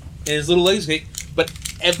it, and its little legs kick. But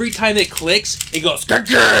every time it clicks, it goes.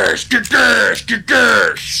 "Skirkish, skirkish,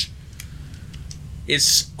 skirkish."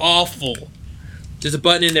 It's awful. There's a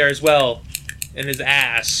button in there as well, in his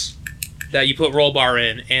ass, that you put roll bar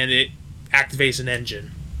in, and it activates an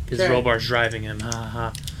engine because the roll bar's driving him. Ha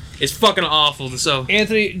ha. It's fucking awful. So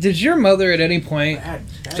Anthony, did your mother at any point?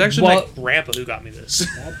 it's actually my grandpa who got me this.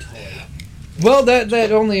 Well,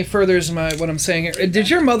 that only furthers what I'm saying here. Did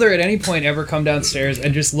your mother at any point ever come downstairs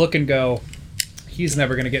and just look and go, he's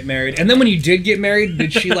never gonna get married? And then when you did get married,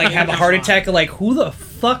 did she like have a heart attack of like, who the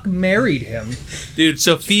fuck married him? Dude,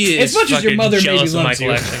 Sophia is As much as your fucking mother maybe jealous of my loves you.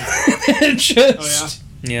 collection. Just,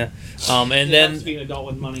 Yeah. And Then then being an adult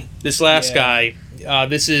with money. this last Yeah. guy,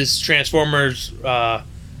 this is Transformers.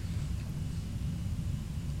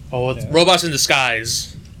 Robots in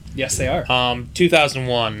Disguise. yes, they are.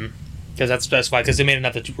 2001, because that's specified because they made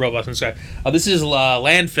another Robots in Disguise. This is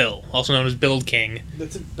Landfill, also known as Build King.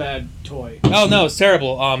 That's a bad toy. Oh no, it's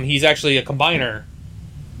terrible. He's actually a combiner.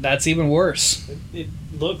 That's even worse. It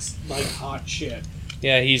looks like hot shit.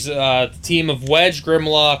 Yeah, he's the team of Wedge,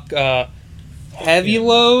 Grimlock, Heavy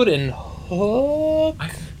Load, and Hook.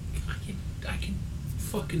 I can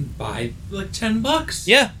fucking buy like $10.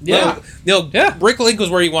 Yeah. Bricklink was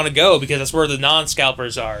where you want to go because that's where the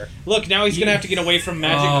non-scalpers are. Look, now he's gonna have to get away from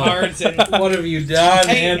magic cards and. What have you done,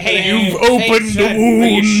 You've opened the Are you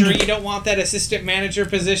wound. sure you don't want that assistant manager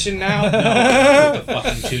position now? The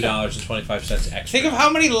fucking $2.25 extra. Think of how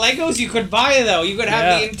many Legos you could buy, though. You could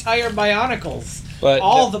have Yeah. the entire Bionicles. But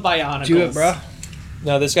All the Bionicles. Do it, bro.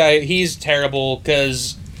 no, this guy, he's terrible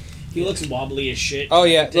because He looks wobbly as shit. oh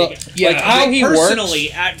yeah, Take look, it. like how he personally,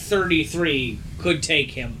 works. at 33, could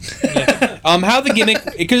take him. How the gimmick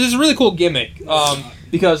because it's a really cool gimmick.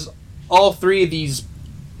 Because all three of these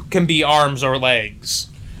can be arms or legs.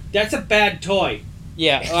 That's a bad toy.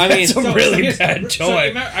 Yeah, I mean, That's a really bad So toy.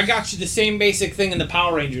 remember, I got you the same basic thing in the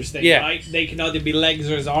Power Rangers thing, Yeah. right? They can either be legs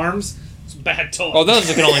or his arms. It's a bad toy. oh, those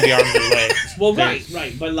can only be arms or legs. Well, right,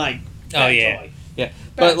 but like, bad yeah. toy. Yeah, Bad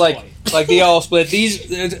but like, toy. like they all split. He's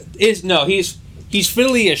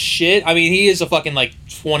fiddly as shit. I mean, he is a fucking like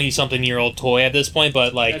 20-something-year-old toy at this point.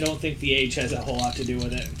 But I like, don't think the age has a whole lot to do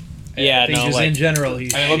with it. yeah, I think no, just like, in general,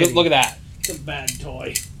 he's I mean, look at that. It's a bad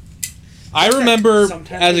toy. I remember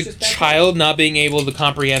Sometimes as it's a just bad child not being able to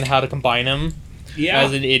comprehend how to combine them. Yeah.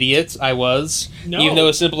 As an idiot, I was. No. Even though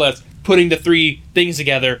it's simple as putting the three things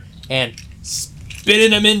together and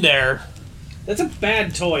spitting them in there. That's a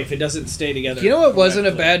bad toy if it doesn't stay together. You know what wasn't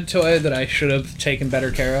a correctly. bad toy that I should have taken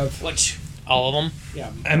better care of? Which, All of them.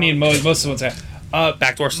 yeah. I mean, most of the ones I...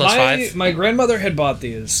 Backdoor slush 5. My grandmother had bought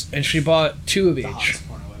these, and she bought two of the each. hottest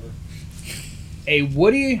porno ever. A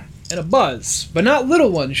Woody and a Buzz. But not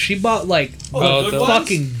little ones. She bought, like, Oh, the the good ones?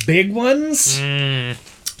 fucking big ones. Mm.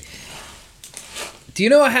 Do you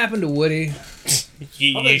know what happened to Woody?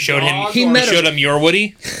 You Other showed him. dog He You met showed him your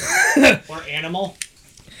Woody. Or animal.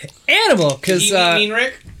 Animal, Did because you mean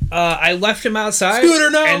Rick? I left him outside, Scooter,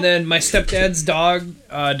 no! and then my stepdad's dog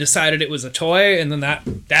decided it was a toy, and then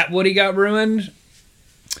that Woody got ruined.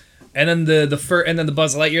 And then the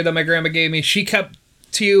Buzz Lightyear that my grandma gave me, she kept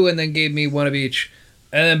two, and then gave me one of each.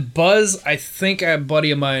 And then Buzz, I think a buddy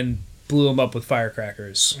of mine blew him up with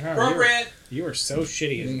firecrackers. You were so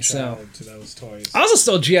shitty as a think so. child to those toys. I also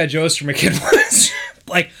stole G.I. Joes from a kid once.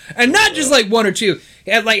 And not just like one or two.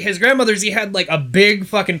 He had like his grandmother's, he had like a big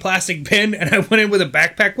fucking plastic bin, and I went in with a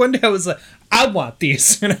backpack one day. I was like, I want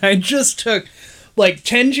these. And I just took like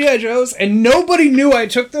 10 G.I. Joes, and nobody knew I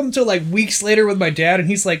took them till like weeks later with my dad, and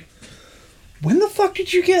he's like, when the fuck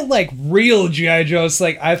did you get like real G.I. Joes?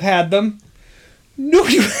 Like, I've had them. No,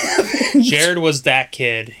 you haven't. Jared was that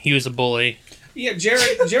kid. He was a bully. Yeah,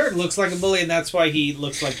 Jared looks like a bully, and that's why he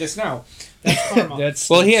looks like this now. That's karma.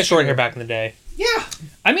 Well, he had short hair back in the day. Yeah,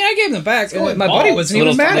 I mean, I gave them back, and going my buddy bald. wasn't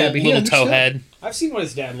even mad at me. He Little toe understood. head. I've seen what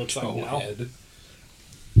his dad looks like now.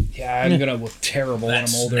 Yeah, I'm gonna look terrible when I'm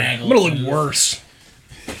That older. snaggle. I'm gonna look worse.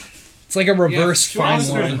 It's like a reverse If you guys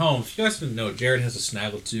fine are at wine. home, if you guys didn't know, Jared has a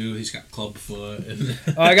snaggle too. He's got clubfoot. And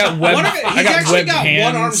Oh, I got web. He's I got actually webbed got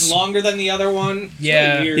hands. one arm's longer than the other one. It's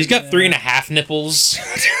Yeah. really weird. He's got 3.5 nipples.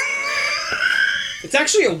 It's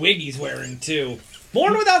actually a wig he's wearing too.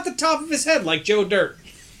 Born without the top of his head, like Joe Dirt.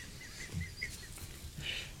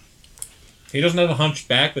 he doesn't have a hunched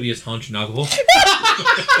back, but he has hunched knuckle.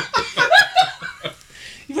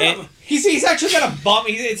 He's actually got a bum.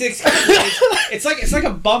 It's like a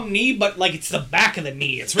bum knee, but like it's the back of the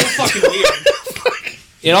knee. It's real fucking weird.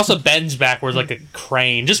 It also bends backwards like a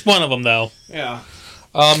crane. Just one of them, though. Yeah.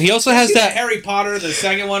 He also has See that. Harry Potter, the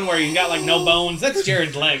second one where he's got like no bones. That's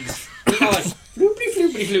Jared's legs. They're all like floopy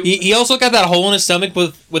floopy floop. He also got that hole in his stomach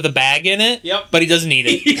with a bag in it. Yep. But he doesn't eat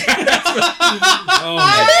it. Oh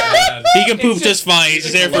my god. He can poop just fine. He's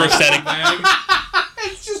just there for aesthetic.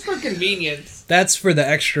 It's just for convenience. That's for the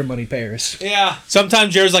extra money payers. Yeah.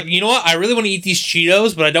 Sometimes Jared's like, you know what? I really want to eat these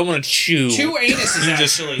Cheetos, but I don't want to chew. 2 anuses You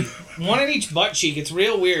just- actually. One in each butt cheek. It's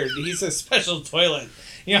real weird. He's a special toilet.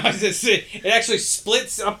 You know, it actually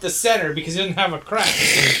splits up the center because it doesn't have a crack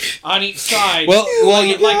on each side. Well, like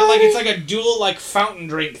you- it's like a dual like fountain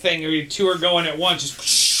drink thing, where you two are going at once.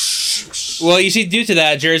 Just Well, you see, due to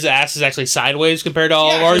that, Jared's ass is actually sideways compared to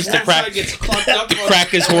all of ours. his The half crack, side gets clumped up. the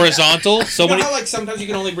crack is horizontal. So You know when how like sometimes you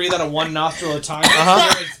can only breathe out of one nostril at a time.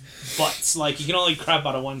 Jared's butts, like you can only crap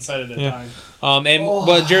out of one side at a time.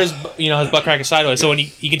 but Jared's his butt crack is sideways. So when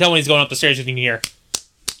you can tell when he's going up the stairs, you can hear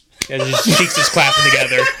as his cheeks just clapping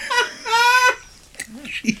together.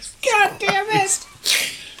 God damn it!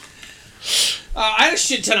 I had a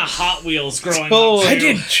shit ton of Hot Wheels growing Oh, up. I too.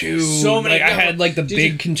 did too. So many. Like, I had like the Did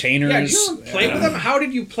big you- containers. Yeah, did you ever play with them? How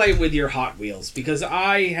did you play with your Hot Wheels? Because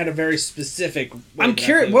I had a very specific. way I'm that I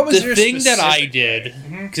curious. played What with was The your thing that I specific- did,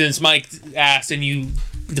 since Mike asked and you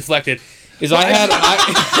deflected, is I had I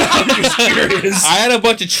had a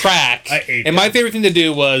bunch of track, I ate and my favorite thing to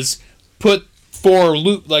do was put four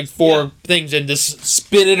things and just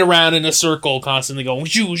spin it around in a circle, constantly going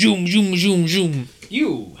zoom zoom zoom zoom zoom.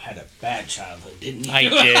 You had a bad childhood, didn't you? I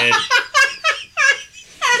did.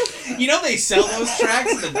 You know they sell those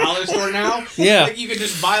tracks at the dollar store now. Yeah. Like you could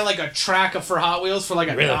just buy like a track for Hot Wheels for like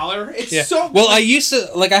 $1. Really? It's Yeah. so. Well, I used to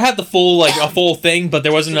I had the full a full thing, but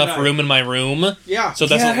there wasn't So enough nice. room in my room, yeah. so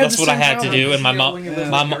that's Yeah, I had that's the what I same had to problem. do. And my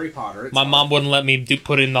mom, Harry Potter. It's my mom wouldn't let me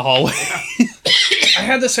put it in the hallway. I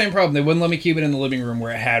had the same problem. They wouldn't let me keep it in the living room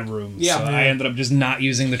where it had room. Yeah. So I ended up just not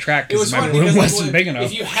using the track It was because my funny room because like, wasn't big enough.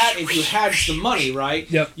 If you had some money, right?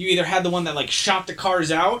 Yep. You either had the one that like shot the cars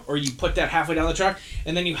out, or you put that halfway down the track,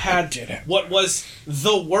 and then you had what was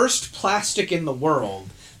the worst plastic in the world.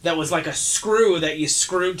 That was like a screw that you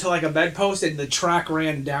screwed to like a bedpost, and the track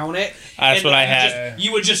ran down it. That's And what I you had.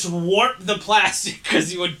 you would just warp the plastic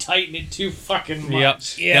because you would tighten it too fucking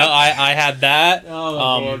much. Yep. No, I had that. Oh,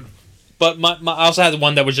 Lord. But I also had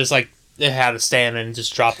one that was just like it had a stand and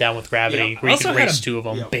just dropped down with gravity. Yeah. Where I you could also had race a- two of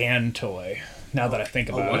them. Yep. band toy. Now that I think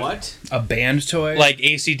about it, What? a band toy. Like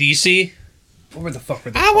AC/DC. what the fuck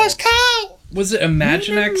were they? I called? was cold. Was it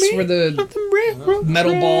Imaginex? Were the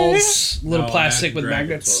metal balls, little No, plastic Imagine with Dragons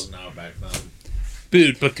magnets? was not back then.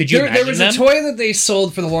 Dude, but could you There imagine was them? a toy that they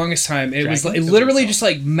sold for the longest time. It was Dragons? literally just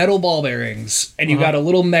like metal ball bearings, and you got a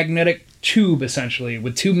little magnetic tube essentially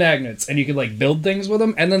with two magnets, and you could like build things with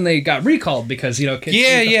them. And then they got recalled because kids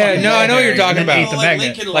Yeah, eat the yeah, fucking no, ball I know what you're bearing talking and then about. ate the magnet.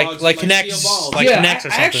 Lincoln Like- Logs like with, Connects- steel balls. like- yeah, Connects or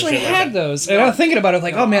I something, actually shit like had that. those, and I'm thinking about it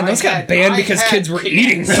like, oh man, those got banned because kids were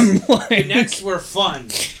eating them. Like, Connects were fun.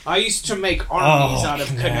 I used to make armies Oh, out of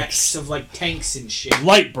Connects. Connects of like tanks and shit.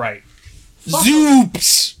 light bright.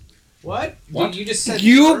 Zoops. What? What? Dude, you just said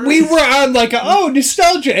We words? were on like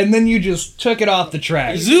nostalgia, and then you just took it off the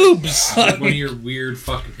track. Zoops. Like one of your weird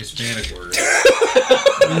fucking Hispanic words.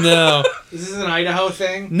 No. Is this an Idaho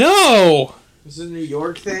thing? No. Is this a New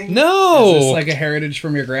York thing? No. Is this like a heritage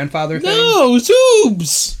from your grandfather thing? No.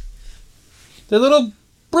 Zoobs. They're little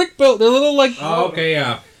brick built. They're little like Oh, okay,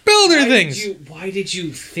 yeah. builder things. Why did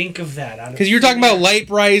you think of that? Because you're talking about light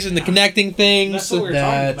brights and the connecting things. That's what we were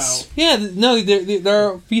That's- talking Yeah, no, there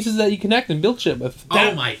are pieces that you connect and build shit with.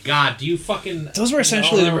 Oh my god, do you fucking... Those were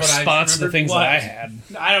essentially the know what I response to the remembered? things What? that I had.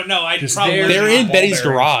 about. I don't know. I Just probably They're in ball Betty's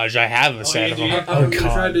bearing. garage. I have a set you of do? them. I'm God.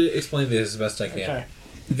 gonna try to explain this as best I can. Okay.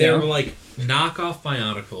 They Yeah. were like knockoff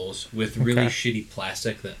Bionicles with really Okay. shitty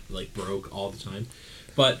plastic that like broke all the time.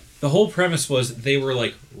 But the whole premise was they were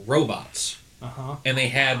like robots, Uh-huh. and they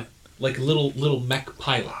had like little mech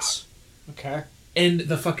pilots. Okay. And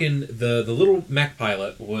the fucking the little mech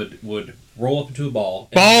pilot would roll up into a ball.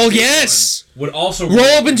 and Ball, the big yes! one would also Roll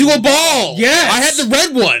up into a ball. Yes! I had the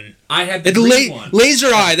red one. I had the The green one.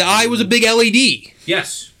 laser eye. The eye was a big LED.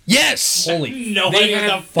 Yes. Yes. Holy. No They idea had,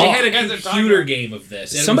 what the they fuck had you guys a are talking computer about. game of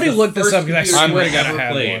this. and it Somebody was the look this first up, 'cause I computer swear to game God I ever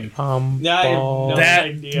have played. one. Yeah, I have no That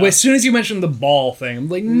idea. as soon as you mentioned the ball thing, I'm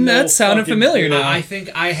like, No that sounded fucking familiar clue. now. I think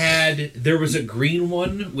I had. There was a green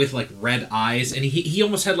one with like red eyes, and he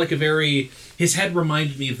almost had like a very. His head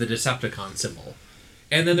reminded me of the Decepticon symbol,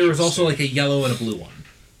 and then there was also like a yellow and a blue one.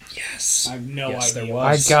 Yes. I have no Yes, there idea.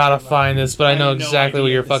 I was. gotta find this, but I know have no exactly what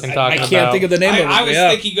idea you're this- fucking I talking I about. can't think of the name of it. I was yeah.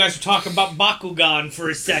 thinking you guys were talking about Bakugan for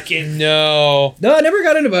a second. No. No, I never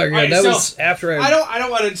got into Bakugan. Alright, that so, was after I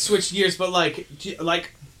don't want to switch gears, but like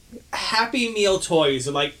Happy Meal toys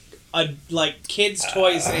or like kids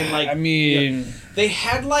toys and like I mean, they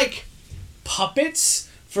had like puppets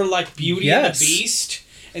for like Beauty Yes. and the Beast,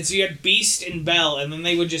 and so you had Beast and Belle, and then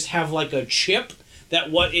they would just have like a chip that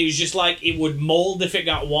what it was just like it would mold if it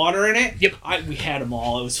got water in it. Yep. We had them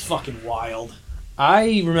all. It was fucking wild.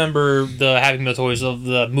 I remember the having the toys of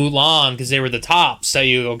the Mulan because they were the tops that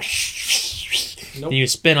you go Nope. and you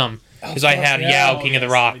spin them. Because I had yeah. Yao, King of the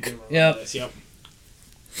Yes, Rock. I do remember Yep. this, Yep.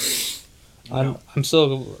 I'm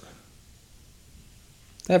still.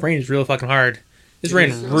 That rain is real fucking hard. This rain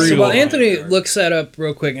is. real. so while hard. Anthony looks that up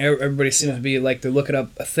real quick, and everybody seems to be like they're looking up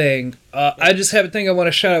a thing. I just have a thing I want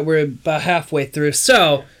to shout out. We're about halfway through,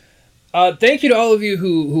 so thank you to all of you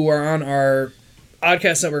who are on our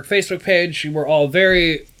Oddcast Network Facebook page. You were all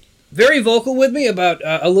very, very vocal with me about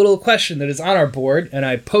a little question that is on our board, and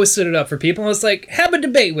I posted it up for people. I was like, have a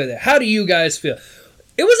debate with it. How do you guys feel?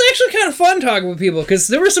 It was actually kind of fun talking with people because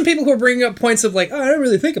there were some people who were bringing up points of like, oh, I didn't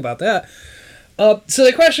really think about that. So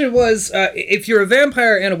the question was, if you're a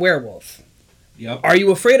vampire and a werewolf, Yep. are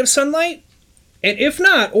you afraid of sunlight? And if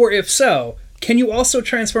not, or if so, can you also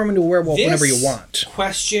transform into a werewolf whenever you want?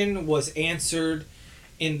 Question was answered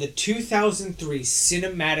in the 2003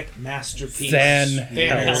 cinematic masterpiece Van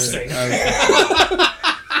Helsing. Helsing.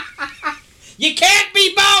 You can't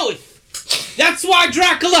be both. That's why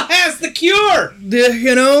Dracula has the cure.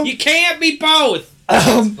 You know? You can't be both.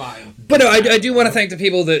 Fine. But no, I do want to thank the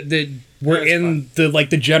people that were That's in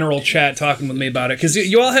the general chat talking with me about it, because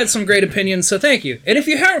you all had some great opinions, so thank you. And if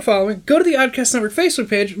you haven't following, go to the Oddcast Network Facebook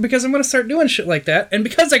page, because I'm going to start doing shit like that, and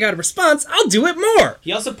because I got a response, I'll do it more.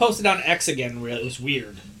 He also posted on X again. It was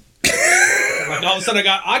weird. Like all of a sudden, I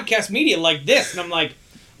got Oddcast Media like this, and I'm like, I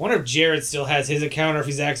wonder if Jared still has his account or if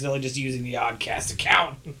he's accidentally just using the Oddcast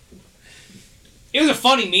account. It was a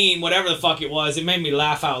funny meme, whatever the fuck it was. It made me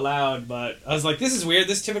laugh out loud, but I was like, this is weird.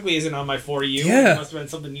 This typically isn't on my For You. Yeah. It must have been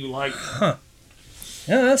something you liked. Yeah,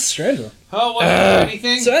 that's strange. Oh, what?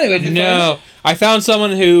 Anything? So anyway, No, I found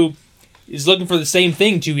someone who is looking for the same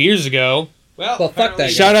thing 2 years ago. Well, Well, fuck apparently-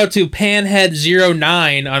 that Shout out to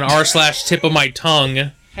Panhead09 on r/tip of my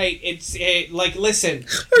tongue. Hey, it's like listen.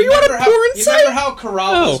 Are you on a remember porn you site? remember how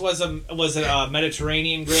Carrabba's Oh. was a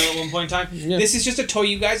Mediterranean grill at one point in time? Yeah. This is just a toy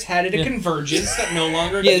you guys had at a convergence that no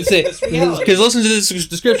longer Yeah, exists it's in this reality. because listen to this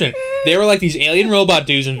description. They were like these alien robot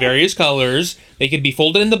dudes in various colors. They could be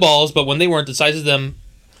folded into balls, but when they weren't, the size of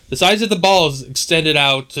the balls extended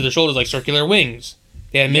out to their shoulders like circular wings.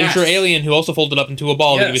 They had a miniature Yes. alien who also folded up into a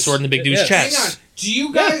ball that could be Yes. stored in the big dude's Yes. Hang on. chest. Do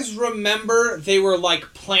you guys remember they were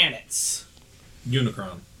like planets?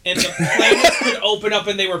 Unicron. And the planets could open up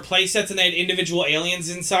and they were playsets and they had individual aliens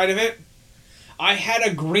inside of it? I had a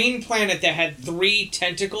green planet that had 3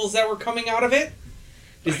 tentacles that were coming out of it.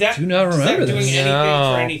 Is that, do not is that remember doing this. anything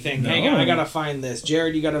No. for anything? Hang on, I gotta find this.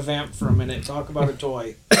 Jared, you gotta vamp for a minute. Talk about a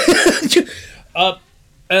toy.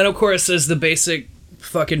 And of course, as the basic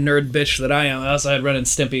fucking nerd bitch that I am, I also had Ren and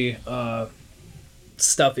Stimpy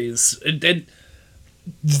stuffies.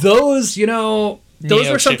 Those, those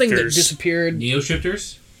were something that Neo-shifters. disappeared. Neo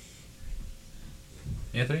shifters.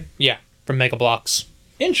 Anthony. Yeah, from Mega Bloks.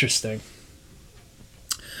 Interesting.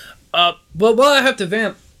 Well, while I have to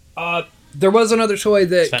vamp, there was another toy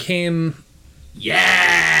that Sven. came.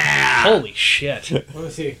 Yeah. Holy shit! Let me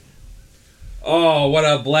see. Oh, what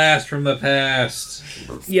a blast from the past.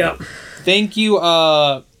 Yeah, Thank you.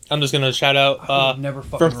 I'm just gonna shout out I would never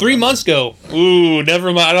fucking from 3 remember. months ago. Ooh,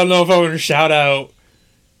 never mind. I don't know if I want to shout out.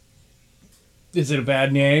 Is it a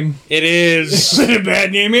bad name? It is. Is it a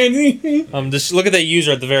bad name, Andy? Just look at that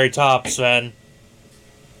user at the very top, Sven.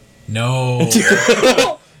 No.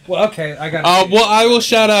 Well, okay, I got. Well, I will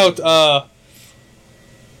shout out.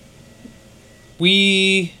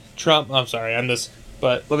 Trump. I'm sorry, I'm this.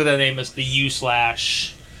 But look at that name. It's the U/.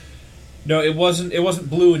 No, it wasn't. It wasn't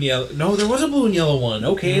blue and yellow. No, there was a blue and yellow one.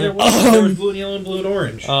 Okay, there was blue and yellow and blue and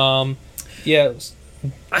orange. Yeah. It was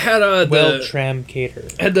I had Well-Tram Cater.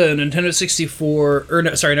 I had the Nintendo 64, or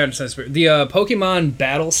no, sorry, not Nintendo 64, the Pokemon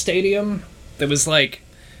Battle Stadium. That was like,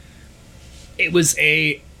 it was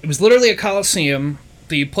literally a coliseum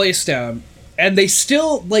that you placed down, and they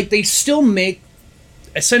still make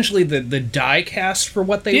essentially the die cast for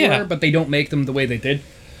what they Yeah. were, but they don't make them the way they did.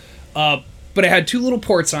 But it had 2 little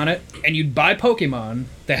ports on it, and you'd buy Pokemon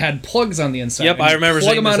that had plugs on the inside. Yep, and I remember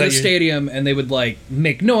plug seeing them this out of at the your- stadium, and they would like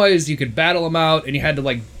make noise. You could battle them out, and you had to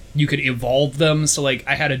like you could evolve them. So like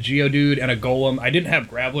I had a Geodude and a Golem. I didn't have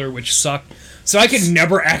Graveler, which sucked, so I could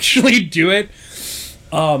never actually do it.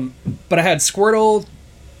 But I had Squirtle,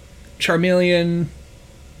 Charmeleon,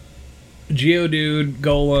 Geodude,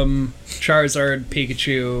 Golem, Charizard,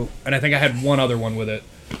 Pikachu, and I think I had one other one with it.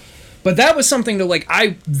 But that was something to like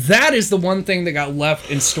that is the one thing that got left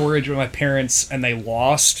in storage with my parents and they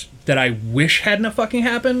lost that I wish hadn't have fucking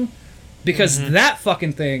happened, because that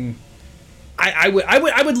fucking thing I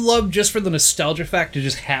would love, just for the nostalgia fact, to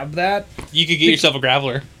just have that. You could get yourself a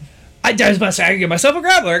Graveler. I was about to say I could get myself a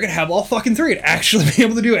Graveler. I could have all fucking 3 and actually be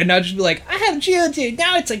able to do it, and not just be like, I have Geodude,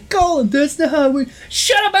 now it's like Golem. That's not how we.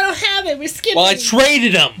 Shut up! I don't have it. We're skipping. Well, I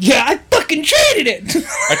traded him. Yeah, I fucking traded it.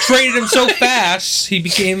 I traded him so fast, he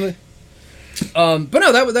became... But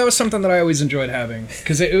no, that was something that I always enjoyed having,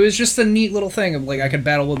 because it was just a neat little thing of like I could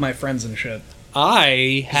battle with my friends and shit.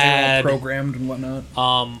 I 'Cause they were all had... programmed and whatnot.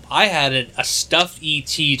 I had a stuffed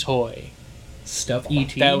ET toy Stuff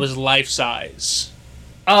ET. that was life-size.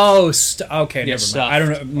 Oh, okay. Yeah, Never stuff. mind. I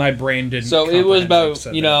don't know. My brain didn't. So it was comprehend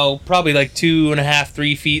when you about, said probably like 2.5,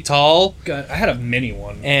 3 feet tall. that. God, I had a mini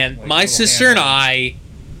one. And like, my little sister and handheld. I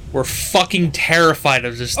were fucking terrified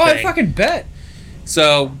of this Oh, thing. I fucking bet.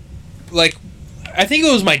 So, like, I think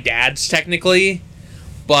it was my dad's technically,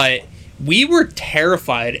 but we were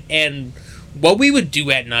terrified. And what we would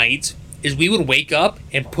do at night is we would wake up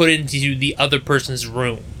and put it into the other person's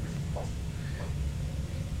room,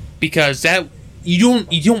 because that you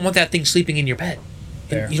don't want that thing sleeping in your bed.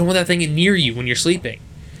 Fair. You don't want that thing near you when you're sleeping.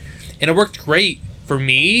 And it worked great for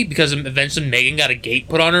me, because eventually Megan got a gate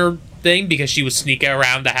put on her thing because she would sneak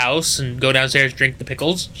around the house and go downstairs, drink the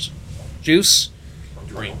pickles juice.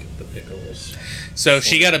 Drink the pickles. So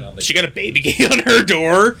she got a baby gate on her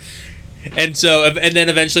door, and then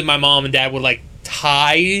eventually my mom and dad would like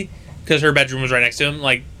tie, because her bedroom was right next to him,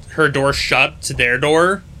 like her door shut to their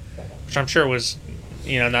door, which I'm sure was,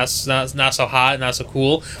 not so hot, not so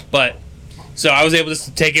cool, but so I was able just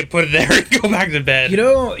to take it, put it there, and go back to bed. You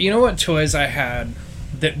know what toys I had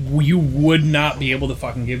that you would not be able to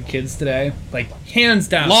fucking give kids today? Like, hands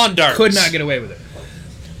down. Lawn darts. Could not get away with it.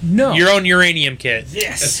 No. Your own uranium kit.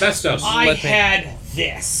 This. Asbestos. I had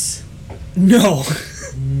this. No.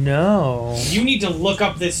 No. You need to look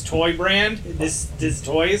up this toy brand. This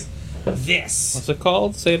toys. This. What's it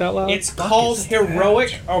called? Say it out loud. It's called is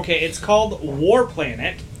Heroic. Okay, it's called War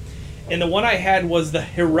Planet, and the one I had was the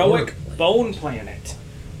Heroic Bone Planet,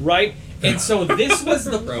 right? And so this was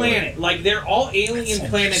the planet. Like, they're all alien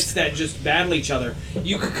planets that just battle each other.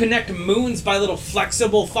 You could connect moons by little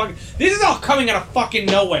flexible fucking. This is all coming out of fucking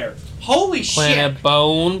nowhere. Holy Planet shit!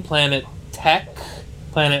 Bone, Planet Tech,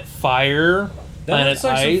 Planet Fire, That Planet looks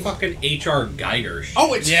like Ice. some fucking HR Geiger shit.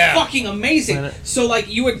 Oh, it's Yeah. fucking amazing. Planet- So like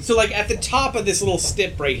at the top of this little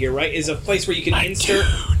stip right here, right, is a place where you can insert.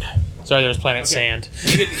 Sorry, there was Planet Sand.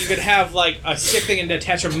 You could have like a stick thing and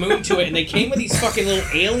attach a moon to it, and they came with these fucking little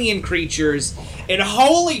alien creatures. And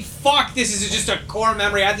holy fuck, this is just a core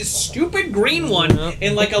memory. I had this stupid green one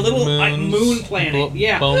in like a little moon planet.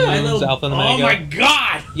 Yeah, Bone a moons, little- Alpha and oh Omega. my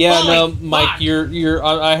god. Yeah, Holy no, Mike, fuck. you're.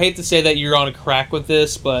 I hate to say that you're on a crack with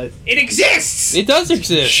this, but It exists. it does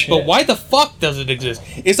exist. Shit. But why the fuck does it exist?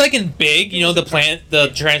 It's like in Big,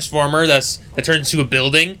 the Transformer that turns into a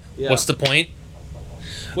building. Yeah. What's the point?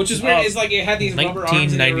 Which is weird. It's like it had these rubber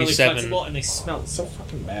arms and they were really 1997. flexible, and they smelled so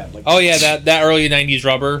fucking bad. Like, Oh yeah, that early '90s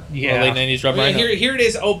rubber, Yeah. or late '90s rubber. I I mean, know. here it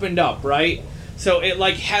is opened up, right? So it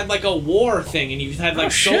like had like a war thing, and you had like Oh,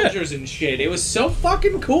 shit. soldiers and shit. It was so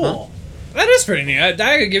fucking cool. That is pretty neat.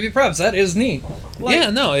 I could give you props. That is neat. Like,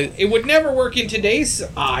 Yeah, no. it would never work in today's.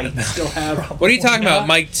 I still have. What are you talking about,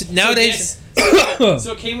 Mike? Nowadays,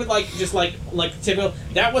 So it came with like typical.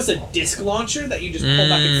 That was a disc launcher that you just pull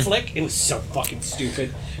back and flick. It was so fucking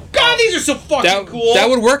stupid. God, these are so fucking cool. that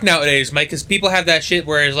would work nowadays, Mike, because people have that shit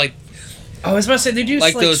where it's like, I was about to say they do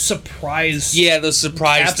Like like those- surprise yeah, those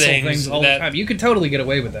surprise capsule things all that, the time. You could totally get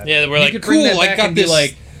away with that. yeah, we're You like, could bring cool, that I back got and be this.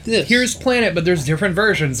 like, this. here's Planet, but there's different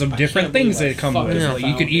versions of different can't things believe that come I with it. fucking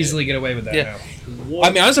You could found easily get away with that Yeah. now. I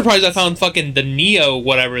mean, I'm surprised I found fucking the Neo,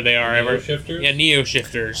 whatever they are, ever. Shifters? Yeah, Neo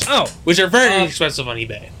shifters, Oh, which are very expensive on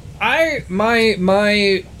eBay.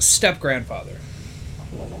 my step grandfather,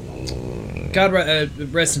 God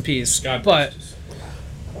rest in peace. God but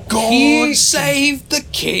bless. He- save the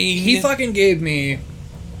king. he fucking gave me.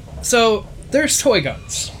 So there's toy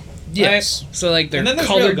guns. Yes. Right? So like they're And then there's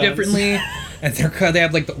colored real guns. differently. and they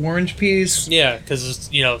have like the orange piece. Yeah, because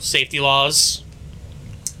safety laws.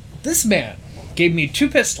 This man gave me 2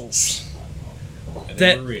 pistols. And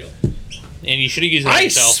That- they were real. And you should have used it on I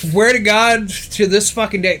yourself. swear to God, to this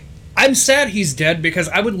fucking day, I'm sad he's dead because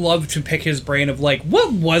I would love to pick his brain of like,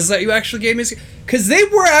 what was that you actually gave me? Because they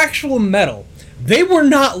were actual metal. They were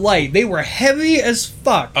not light. They were heavy as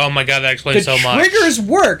fuck. Oh my god, that explains The so much. triggers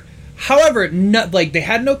work. However, they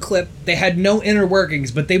had no clip, they had no inner workings,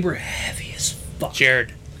 but they were heavy as fuck.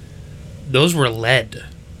 Jared, those were lead.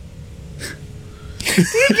 Give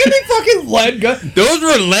me fucking lead gun. Those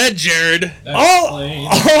were lead, Jared. All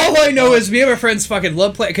I know is me and my friends fucking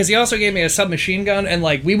love playing, because he also gave me a submachine gun, and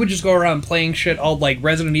like we would just go around playing shit, all like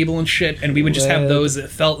Resident Evil and shit, and we would just have those that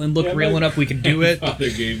felt and looked real enough we could do it. Father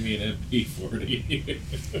gave me an MP40.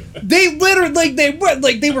 They literally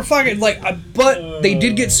they were fucking but they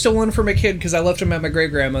did get stolen from a kid because I left them at my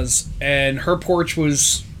great grandma's, and her porch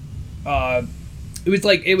was,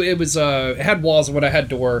 it had walls and what I had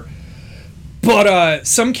door, but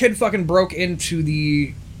some kid fucking broke into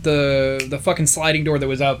the fucking sliding door that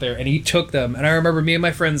was out there, and he took them. And I remember me and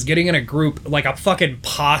my friends getting in a group like a fucking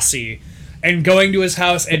posse and going to his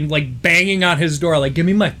house and like banging on his door like, give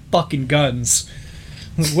me my fucking guns.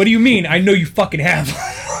 What do you mean? I know you fucking have.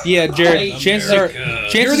 Yeah, Jared. Chances are,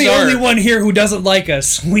 You're the only one here who doesn't like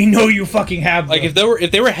us. We know you fucking have them. Like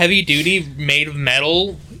if they were heavy duty, made of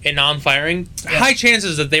metal and non-firing, high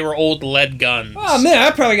chances that they were old lead guns. Oh man, I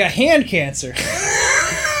probably got hand cancer.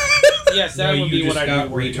 Yes, that would be what I got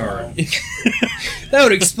do. Worried retard. about. That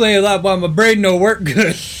would explain a lot why my brain don't work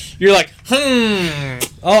good. You're like,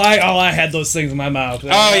 I had those things in my mouth.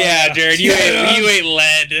 Oh yeah, Jared, you ate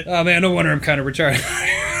lead. Oh man, no wonder I'm kind of retarded.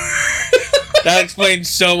 That explains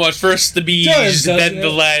so much. First the bees, Doesn't then it? the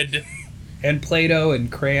lead. And Play-Doh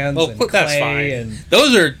and crayons and clay that's fine. and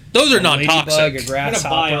Those are ladybug, non-toxic. a I'm gonna grasshopper.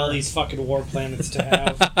 buy all these fucking war planets to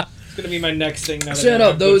have. It's gonna be my next thing. Now that Shut I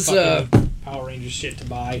up, have those, good fucking Power Rangers shit to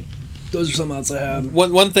buy. Those are something else I have.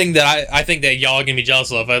 One thing that I think that y'all are gonna be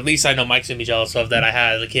jealous of, at least I know Mike's gonna be jealous of, that I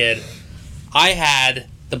had as a kid. I had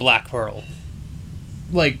the Black Pearl.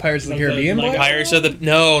 Like Pirates of the Like the- Caribbean. like book? Pirates of the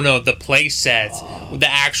the play set with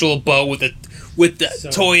the actual boat with the So-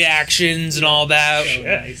 toy actions and all that. So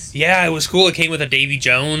nice. Yeah, it was cool. It came with a Davy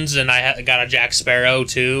Jones, and I got a Jack Sparrow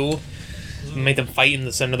too. Made them fight in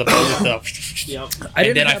the center of the boat with the. Yep.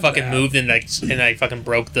 And then I have fucking that. moved and I fucking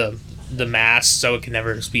broke the mast so it can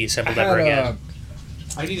never be assembled I ever had, again.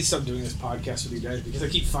 I need to stop doing this podcast with you guys because I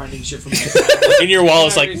keep finding shit from In your wall,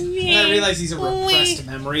 it's like. and I realize these are repressed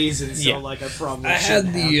memories, and so Yeah. like I probably I had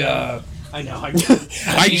shouldn't the have them. I know.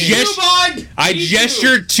 I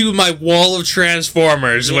gestured to my wall of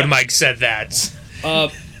Transformers Yeah. when Mike said that. I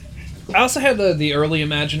also had the early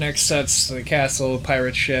Imaginext sets, the castle,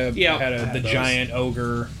 pirate ship. Yeah. I had I had the those. giant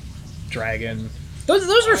ogre, dragon. Those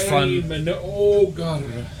were fun. Oh god.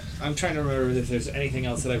 I'm trying to remember if there's anything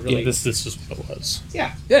else that I really. Yeah, this is what it was.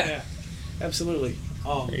 Yeah. Yeah. Absolutely.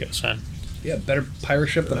 There you go, son. Yeah, better pirate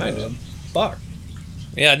ship than I did. Fuck.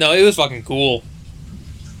 Yeah, no, it was fucking cool.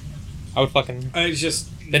 I would fucking. I just.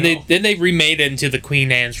 Then they remade it into the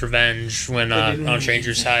Queen Anne's Revenge when They did. On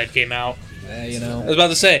Stranger's Side came out. You know. I was about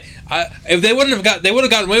to say, if they would have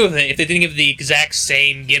gotten away with it if they didn't give the exact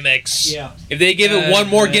same gimmicks. Yeah. If they gave it one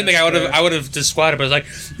more gimmick, I would have disquieted. But it's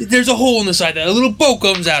like, there's a hole in the side that a little boat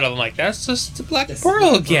comes out of. I'm like, that's just the Black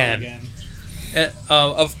Pearl again.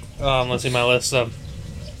 Let's see my list.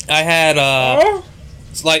 I had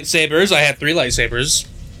lightsabers. I had 3 lightsabers.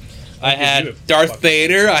 I had Darth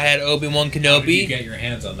Vader. I had Obi-Wan How did you Kenobi. get your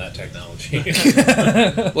hands on that technology?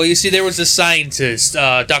 Well, you see, there was a scientist,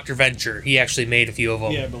 Dr. Venture. He actually made a few of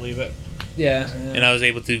them. Yeah, I believe it. Yeah. And I was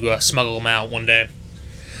able to smuggle them out one day.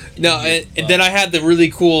 No, and then I had the really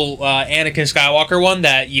cool Anakin Skywalker one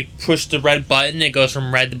that you push the red button, it goes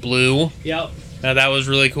from red to blue. Yep. Now that was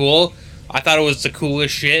really cool. I thought it was the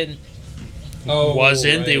coolest shit.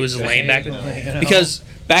 Wasn't. It was lame back then. Because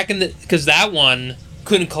because that one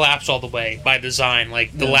couldn't collapse all the way by design.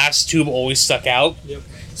 Like the last tube always stuck out. Yep.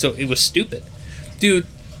 So it was stupid. Dude,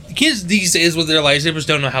 kids these days with their lightsabers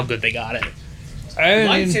don't know how good they got it.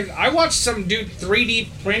 Lightsaber. I watched some dude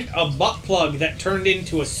 3D print a butt plug that turned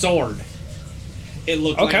into a sword. It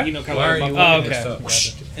looked Okay. like, kind Why are of you like a butt looking plug.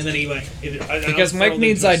 this up? And then he went. Because Mike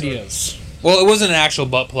needs ideas. Well, it wasn't an actual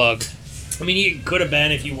butt plug. I mean, it could have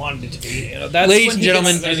been if you wanted it to be. You know, that's Ladies when and he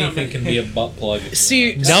gentlemen, gets- Anything can be a butt plug. if you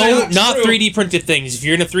See, want. No, that's not true. 3D printed things. If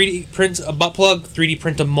you're gonna 3D print a butt plug, 3D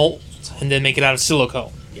print a mold and then make it out of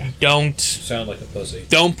silicone. Yeah. Don't Sound like a pussy.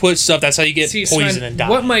 put stuff. That's how you get See, poison Sven, and die.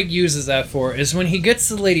 what Mike uses that for is when he gets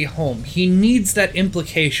the lady home, he needs that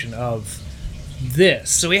implication of this.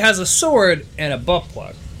 So he has a sword and a butt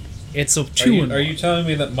plug. It's a Are 2-in-1. you telling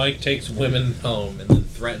me that Mike takes women home and then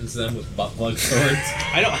threatens them with butt plug swords?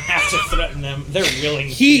 I don't have to threaten them. They're willing.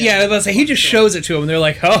 He just shows it to him, and they're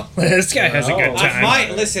like, "Oh, this guy has a good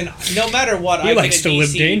time." Listen, no matter what, He I likes get a to live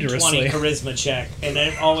DC dangerously. 20 charisma check, and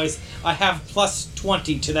I have plus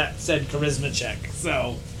 20 to that said charisma check.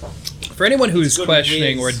 So For anyone who's good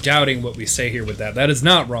questioning or whiz. doubting what we say here with that is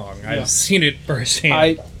not wrong. I've seen it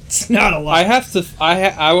firsthand. It's not a lot. I have to. I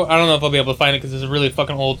don't know if I'll be able to find it because it's a really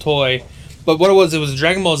fucking old toy. But what it was a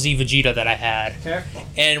Dragon Ball Z Vegeta that I had, okay.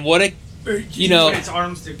 and what it, you know, put its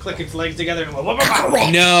arms to click its legs together and go.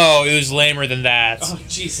 no, it was lamer than that. Oh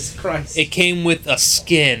Jesus Christ! It came with a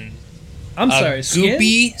skin, I'm a sorry, skin?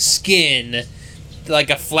 goopy skin, like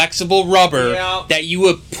a flexible rubber Yeah. that you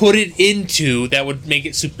would put it into that would make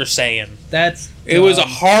it Super Saiyan. That's It was a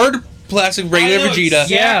hard plastic regular I know Vegeta.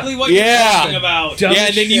 exactly what Yeah. you're talking about. Dumb Yeah,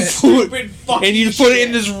 and then you shit. put Stupid fucking and you put it in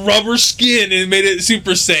shit. this rubber skin and made it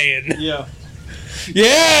Super Saiyan. Yeah.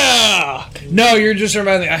 Yeah. No, you're just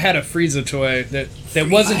reminding me. I had a Frieza toy that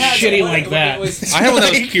wasn't I had shitty one, like but that. it was- I had one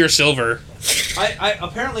that was pure silver. I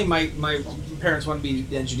apparently my parents wanted me to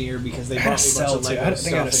be an engineer because they I had bought a me a bunch cell of too. Lego I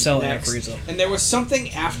think I had a stuff cell and and a Connects. Frieza. And there was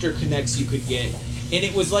something after Connects you could get, and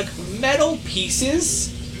it was like metal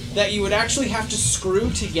pieces that you would actually have to screw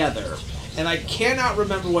together. And I cannot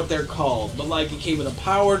remember what they're called, but like it came with a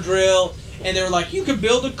power drill, and they were like, you could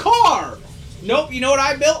build a car. Nope, you know what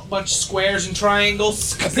I built? A bunch of squares and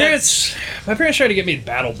triangles. My parents tried to get me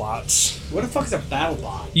BattleBots. What the fuck is a battle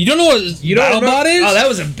bot? You don't know what You don't BattleBot remember? is? Oh, that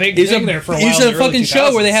was a big It's thing there for a while. It's in a the early fucking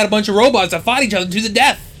show where they 2000s. had a bunch of robots that fought each other to the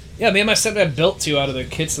death. Yeah, me and my stepdad built 2 out of the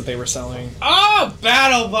kits that they were selling. Oh,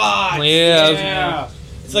 BattleBot! Yeah.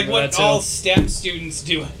 It's like Remember what that too? all STEM students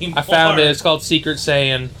do anymore. I found it. It's called Secret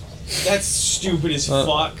Saiyan. That's stupid as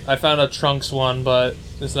fuck. I found a Trunks one, but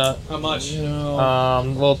it's not. How much? You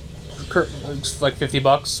know. Well, it's like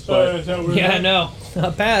 $50, but Yeah, no.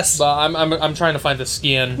 I'll pass. but I'm trying to find the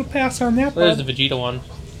skin. I'll pass on that. There's bud. the Vegeta one,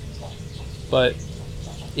 but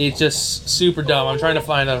it's just super dumb. I'm trying to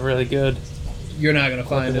find a really good. You're not gonna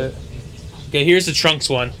find it. Okay, here's the Trunks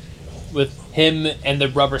one, with him and the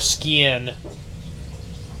rubber skin.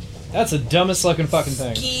 That's the dumbest looking fucking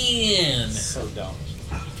thing. So dumb.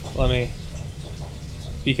 Let me.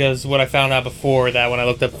 Because what I found out before that when I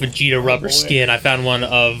looked up Vegeta rubber skin, I found one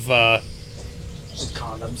of Just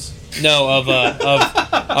condoms.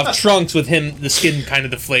 of Trunks with him the skin kind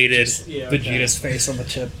of deflated. Yeah. Vegeta's face on the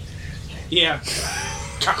tip. Yeah.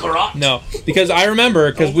 Kakarot. No, because I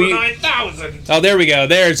remember because we. 9,000. Oh, there we go.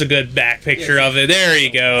 There's a good back picture of it. There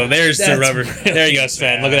you go. There's the That's rubber. really There you go,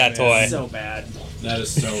 Sven. Look at that toy. So bad. That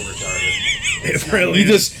is so retarded. It really You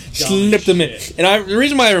just dumb slipped them in. shit. And the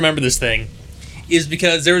reason why I remember this thing is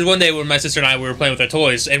because there was one day when my sister and I were playing with our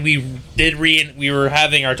toys, and we were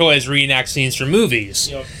having our toys reenact scenes from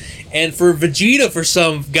movies. Yep. And for Vegeta, for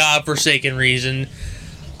some godforsaken reason,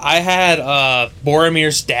 I had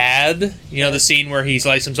Boromir's dad. You know the scene where he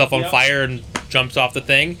lights himself on Yep. fire and jumps off the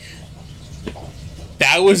thing.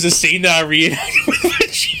 That was the scene that I reenacted with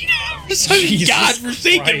Vegeta for some Jesus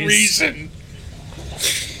godforsaken Christ. reason.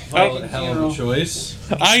 Hell of a choice.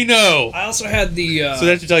 I know. I also had the So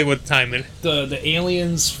that should tell you what time it. the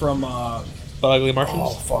aliens from Ugly Martians. oh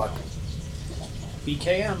fuck.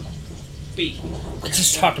 BKM. B. I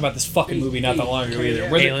just talked about this fucking movie not that long ago either.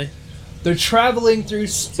 Where Alien. they're traveling through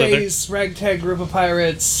space, ragtag group of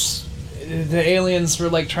pirates. The aliens were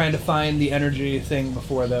like trying to find the energy thing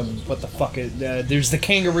before them. What the fuck is? There's the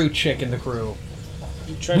kangaroo chick in the crew.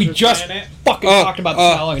 We just fucking talked about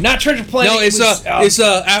this not long ago. Not Treasure Planet. No, it's it was,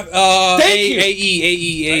 Thank you.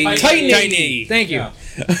 AE. Titan Titan AE. Thank you. Yeah.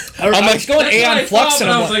 I was going Aeon Flux, and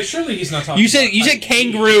I I'm was like, like, surely he's not talking. You said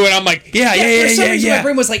kangaroo, and I'm like, yeah. for some reason my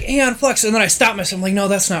brain was like Aeon Flux, and then I stopped myself. I'm like, no,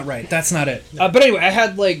 that's not right. That's not it. But anyway, I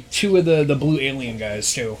had like 2 of the blue alien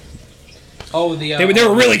guys too. Oh, the They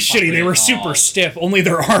were really shitty. They were super stiff. Only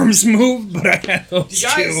their arms moved, but I had those You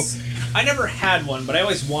guys, 2. I never had one, but I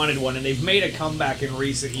always wanted one, and they've made a comeback in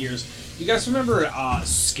recent years. You guys remember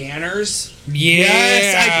Scanners?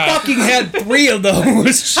 Yes, I fucking had 3 of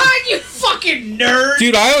those. Ah, you fucking nerd!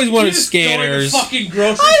 Dude, I always wanted You just go in the scanners. fucking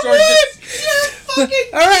grocery store. All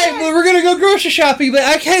right, well, we're gonna go grocery shopping, but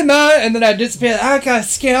I came out and then I disappeared. I gotta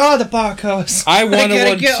scan all the barcodes. I wanted gotta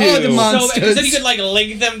one get all the too. monsters. So, then you could like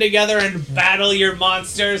link them together and battle your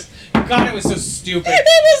monsters. God, it was so stupid. That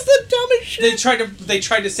was the dumbest shit. They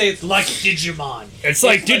tried to say it's like Digimon. It's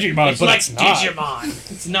like Digimon, it's but like it's not.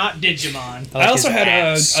 Digimon. It's not Digimon. I also his had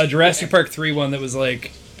ass. a Jurassic Park 3 one that was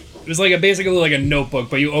like, it was like basically like a notebook,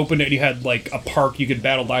 but you opened it and you had like a park you could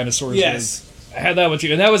battle dinosaurs Yes. with. I had that with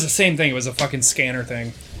you, and that was the same thing. It was a fucking scanner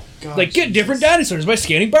thing. God, Like, get different dinosaurs by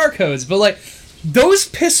scanning barcodes, but like, Those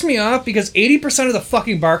piss me off because 80% of the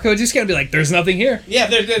fucking barcodes just gotta be like, there's nothing here. Yeah,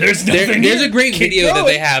 There's nothing There's here. a great Keep video that going.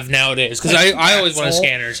 they have nowadays because I always wanted Asshole.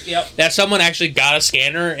 scanners. Yep. That someone actually got a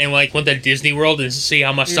scanner and like went to Disney World and see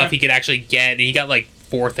how much stuff he could actually get, and he got like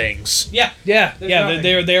 4 things. Yeah. Yeah, There's yeah,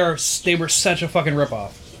 nothing. they were such a fucking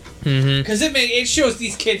ripoff. Because it shows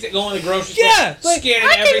these kids that go in the grocery Yeah, store, like, scanning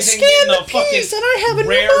I can everything, scan getting the piece, and I have a new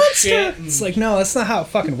rare monster. shit. It's like, no, that's not how it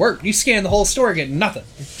fucking worked. You scan the whole store, get nothing.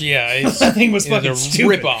 Yeah, it's That thing was it's fucking a stupid.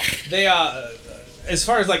 rip off. They as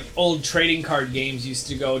far as like old trading card games used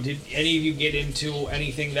to go, did any of you get into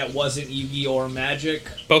anything that wasn't Yu-Gi-Oh or Magic?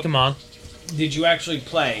 Pokemon. Did you actually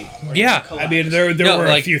play? Or Yeah. did you collect? I mean, there No, were a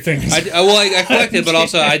like, few things. I collected, but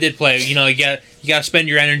also I did play. You know, you got to spend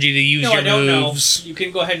your energy to use No, your I don't moves. know. You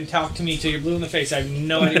can go ahead and talk to me till you're blue in the face. I have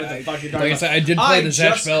no idea what the fuck you're talking Like I about. said, I did play the Zatch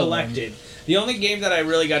just Bell one. collected. The only game that I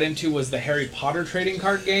really got into was the Harry Potter trading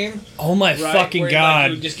card game. Oh my Right? fucking where, god. Like,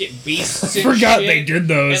 you would just get beasts. I and forgot shit, they did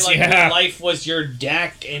those, And like yeah. your life was your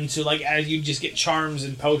deck, and so like as you just get charms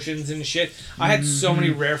and potions and shit. I had so many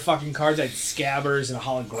rare fucking cards. I had Scabbers and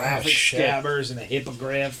holographic Oh, shit. Scabbers and a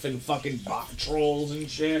hippogriff and fucking bot trolls and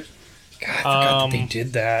shit. God, I forgot that they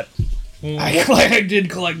did that. I did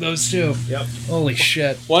collect those too. Yep. Holy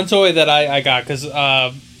shit. One toy that I got because it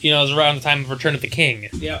was around the time of Return of the King.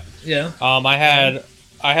 Yep. Yeah. I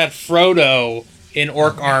had Frodo in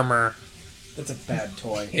orc armor. That's a bad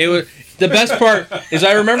toy. It was the best part is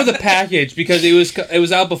I remember the package because it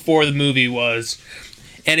was out before the movie was,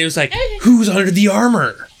 and it was like, who's under the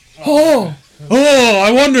armor? Oh.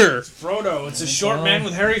 I wonder. Frodo, it's a short man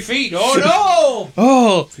with hairy feet. Oh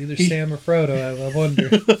Oh, It's either Sam or Frodo, I wonder.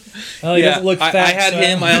 Oh, he doesn't look fat. I had so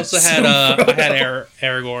him. I also had Frodo. I had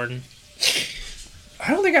Aragorn.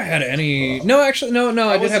 I don't think I had any. No, actually, no.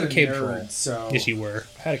 I did have a cave troll. nerd, so Yes, you were.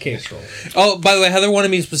 I had a cave troll. Oh, by the way, Heather wanted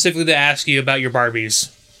me specifically to ask you about your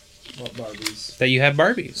Barbies. What Barbies? That you had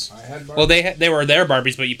Barbies. I had Barbies. Well, they were their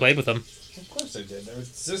Barbies, but you played with them. Of course I did. They were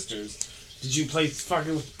sisters. Did you play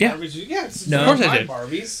fucking with Yeah. Barbies? Yeah, it's No. of course I my did.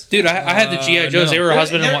 Barbies. Dude, I had the G.I. Joes. no. They were a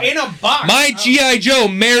husband and They're wife. in a box. My Oh. G.I. Joe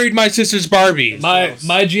married my sister's Barbie.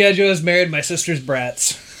 My G.I. Joe is married my sister's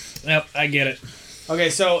brats. Yep, I get it. Okay,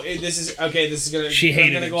 so this is gonna. She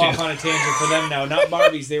hated I'm gonna it, go too. off on a tangent for them now. Not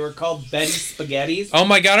Barbies. They were called Betty Spaghettis. Oh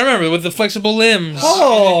my god, I remember with the flexible limbs. Oh.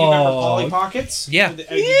 And then you remember Polly Pockets? Yeah. You could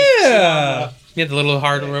chew on Yeah. Yeah, the little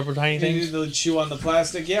hard rubber tiny the- things. You chew on the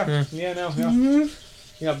plastic. Yeah. Yeah. No. Yeah.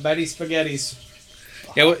 Yeah. Betty Spaghettis.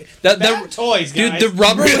 Yeah, Bad toys, dude, guys. the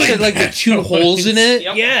rubber with like the 2 holes in it.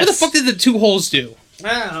 Yep. Yes. What the fuck did the 2 holes do? I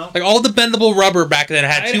don't know. Like all the bendable rubber back then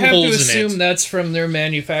had I'd 2 have to holes assume in it. that's from their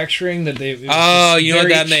manufacturing that they. it was Oh, just you know what,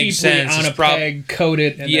 very that makes cheaply sense. On It's a peg, coat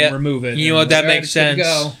it, and then remove it. You know what, And that alright, makes it's good to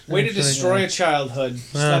sense. go. Way to destroy a childhood.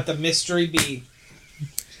 Just let the mystery be.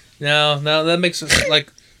 No, that makes it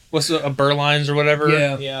like what's a Burlines or whatever.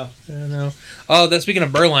 Yeah. Yeah. I don't know. Oh, that's speaking of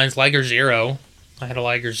Burlines, Liger Zero. I had a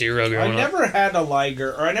Liger Zero I growing up. never had a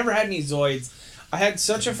Liger, or I never had any Zoids. I had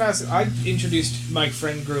such a I introduced my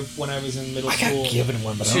friend group when I was in middle school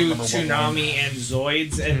one, but to Toonami and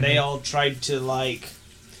Zoids, and they all tried to like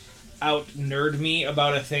out nerd me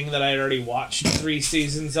about a thing that I had already watched 3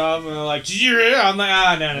 seasons of, and they're like, yeah, I'm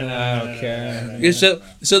like, no. Okay. Yeah,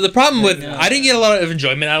 so the problem with I didn't get a lot of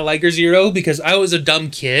enjoyment out of Liger Zero because I was a dumb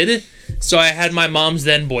kid. So I had my mom's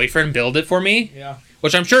then boyfriend build it for me, Yeah.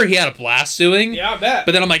 which I'm sure he had a blast doing. Yeah, I bet.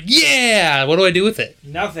 But then I'm like, yeah, what do I do with it?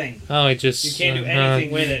 Nothing. Oh, it just You can't do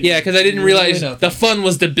anything with it. Yeah, because I didn't realize nothing. the fun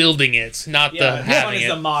was the building it, not Yeah, the that one having is it.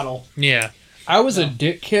 the model. Yeah. I was a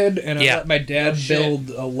dick kid, and I Yeah. let my dad Oh, shit. build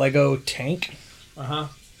a Lego tank Uh-huh.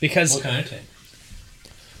 because What kind of tank?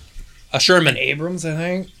 A Sherman, Abrams, I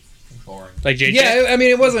think. Boring. like JJ. Yeah, I mean,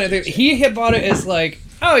 it wasn't anything. He had bought it as like,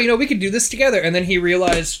 oh, we could do this together, and then he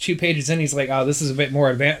realized 2 pages in, he's like, oh, this is a bit more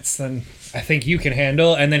advanced than I think you can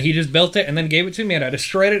handle, and then he just built it and then gave it to me, and I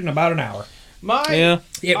destroyed it in about an hour. Yeah.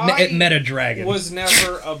 It met a dragon. Was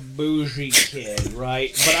never a bougie kid,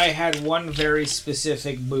 right? But I had one very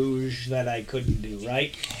specific bouge that I couldn't do,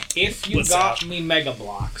 right? If you What's got me Mega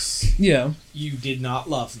Blocks, Yeah. you did not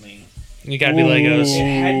love me. You gotta be Legos.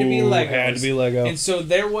 It had to be Legos. Had to be Lego. And so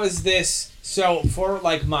there was this. So for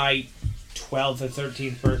like my 12th or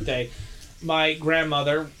 13th birthday, my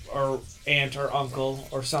grandmother or aunt or uncle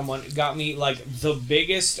or someone got me like the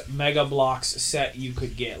biggest Mega Blocks set you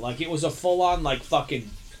could get. Like it was a full on like fucking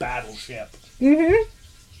battleship.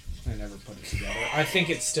 I never put it together. I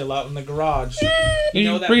think it's still out in the garage. You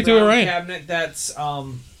know that bring it to brown her, right? cabinet that's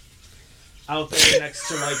out there next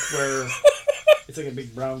to like where it's like a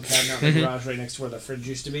big brown cabinet out in the garage right next to where the fridge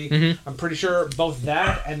used to be. I'm pretty sure both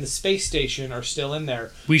that and the space station are still in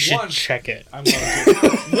there. We should One, check it. I'm going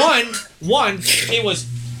to. One, it was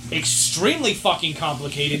extremely fucking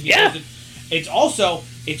complicated. Because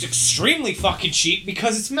it's extremely fucking cheap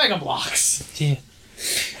because it's Mega Bloks. Yeah.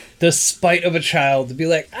 The spite of a child to be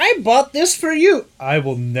like, I bought this for you. I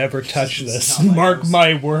will never touch this. not my Mark house.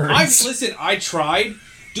 my words. I tried.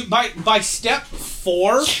 Dude, by step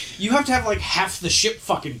 4, you have to have like half the ship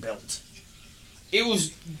fucking built. It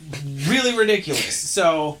was really ridiculous.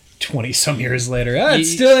 So 20-some years later, it's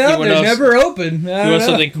You- still you out wanna there, know- never open. You want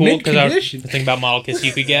something cool? Because I was Mid-condition. thinking about model kits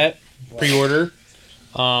you could get pre-order.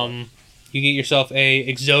 You get yourself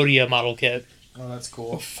a Exodia model kit. oh, that's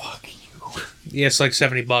cool. Fuck you. Yeah, it's like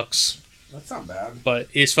 $70, That's not bad. but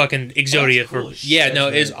it's fucking Exodia cool for. as shit. Yeah, no,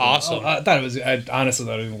 That's it's very cool. awesome. I thought it was. I honestly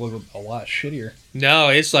thought it would look a lot shittier. No,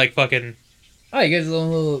 it's like fucking. Oh, you guys a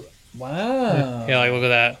little. Wow. Yeah, like look at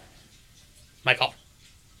that. Michael.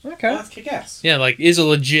 Okay. Oh, that's kick-ass. Yeah, like is a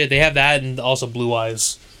legit. They have that and also Blue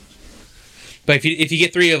Eyes. But if you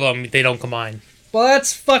get 3 of them, they don't combine. Well,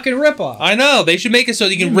 that's fucking ripoff. I know they should make it so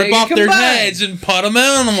you can You rip make it off their combine. heads and put them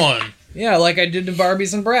on one. Yeah, like I did to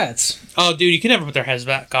Barbies and Brats. Oh, dude, you can never put their heads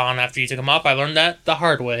back on after you took them off. I learned that the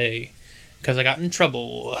hard way. Because I got in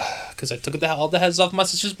trouble. Because I took all the heads off my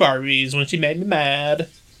sister's Barbies when she made me mad.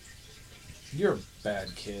 You're a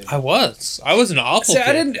bad kid. I was an awful See,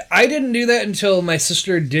 kid. I didn't do that until my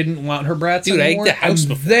sister didn't want her brats Dude, I ate anymore. the house and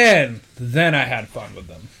before. then I had fun with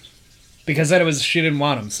them. Because then it was she didn't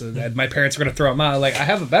want them, so that my parents were gonna throw them out. Like I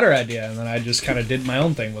have a better idea, and then I just kind of did my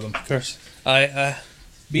own thing with them. Of course.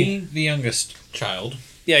 Being the youngest child.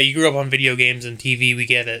 Yeah, you grew up on video games and TV. We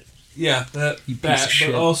get it. Yeah, that You piece of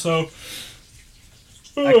shit. but also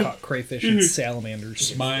I caught crayfish and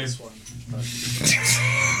salamanders. my This one.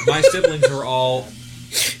 my siblings were all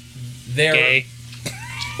they're Gay.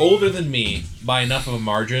 older than me by enough of a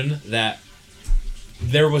margin that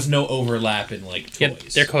there was no overlap in like Yeah,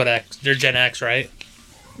 toys. they're Codex. They're Gen X, right?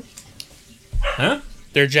 Huh?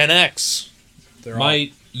 They're Gen X. They're all-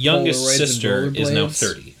 My youngest Polaroids and sister is now rollerblades?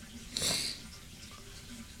 30.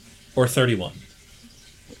 Or 31.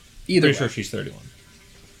 either Pretty sure way. she's 31.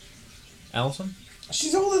 Allison?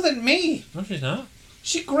 She's older than me. No, she's not.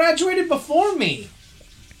 She graduated before me.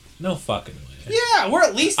 No fucking way. Yeah, we're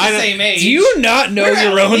at least the I don't- same age. Do you not know We're at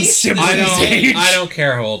your own least- siblings' age? I don't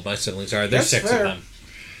care how old my siblings are. There's That's 6 fair. of them.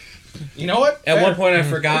 You know what? At Fair. one point, I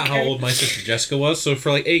forgot how Okay. old my sister Jessica was, so for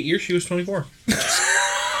like 8 years, she was 24.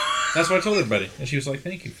 That's what I told everybody. And she was like,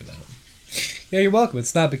 thank you for that. Yeah, you're welcome.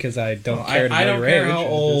 It's not because I don't care to know I don't your care age. how It's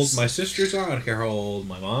old just- my sisters are. I don't care how old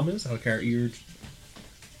my mom is. I don't care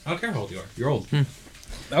I don't care how old you are. You're old.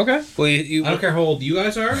 Okay. Well, you I don't care how old you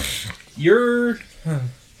guys are. You're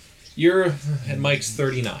and Mike's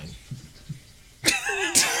 39. wow,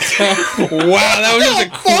 that was just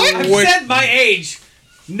a I've quick. said my age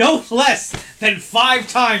no less than 5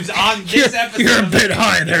 times on this episode. You're a bit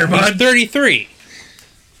high there, I'm bud. 33.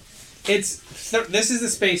 This is the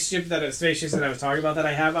spaceship that I was talking about that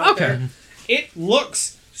I have out Okay. there. It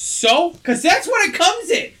looks so because that's what it comes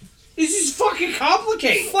in. This is fucking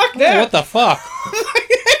complicated. Fuck Oh, that. what the fuck?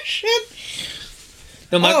 shit?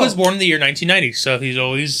 No, Mike Oh. was born in the year 1990, so he's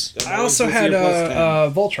always I also had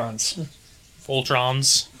Voltrons.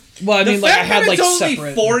 Voltrons. Well, I The mean, like I fact had that like it's only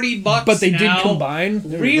separate, $40, but they did now, combine.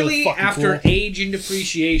 They were Really, fucking after cool. age and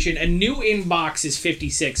depreciation, a new inbox is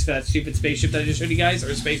 $56 for that stupid spaceship that I just showed you guys,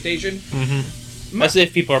 or space station. That's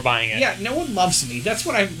if people are buying it. Yeah, no one loves me. That's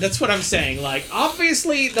what I'm saying. Like,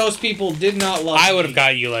 obviously, those people did not love. I would have me.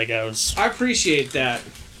 got you Legos. I appreciate that.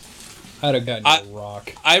 I'd have gotten I- a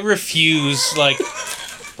rock. I refuse, like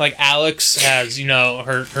Alex has,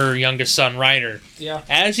 her youngest son, Ryder. Yeah.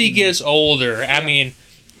 As he gets older, I mean,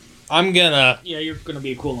 I'm gonna. Yeah, you're gonna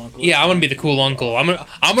be a cool uncle. Yeah, I'm gonna be the cool uncle. I'm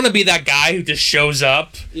gonna be that guy who just shows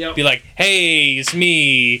up, Yep. be like, "Hey, it's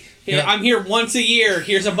me." Here, I'm here once a year.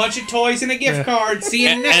 Here's a bunch of toys and a gift card. See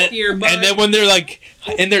you next year, bud. And then when they're like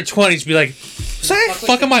in their 20s, be like, "Was that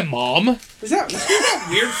fucking my mom? Who's that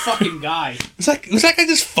weird fucking guy? Was that guy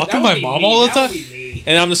just fucking That would my be mom me. all the That time?" would be me.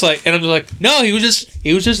 And I'm just like, no, he was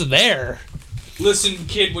just there. Listen,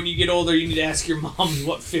 kid, when you get older, you need to ask your mom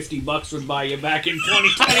what $50 would buy you back in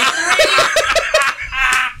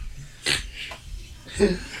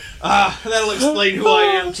 2023. That'll explain who I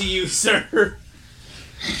am to you, sir.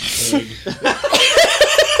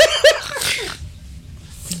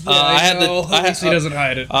 I had the At least he doesn't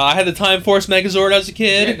hide it. I had the Time Force Megazord as a Yeah,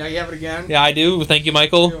 kid. now you have it again. Yeah, I do. Thank you,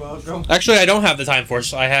 Michael. You're welcome. Actually, I don't have the Time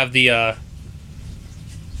Force. I have the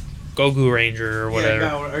Goku Ranger or whatever. Yeah,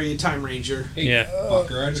 no, are you Time Ranger? Hey, Yeah.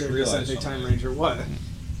 fucker, I just You're realized essentially Time something. Ranger. What?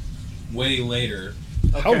 Way later.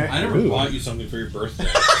 Okay. I never Rude. bought you something for your birthday.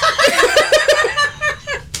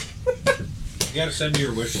 You gotta send me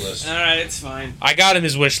your wish list. All right, it's fine. I got him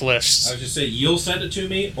his wish I list. was just say you'll send it to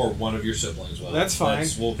me or one of your siblings will. That's fine.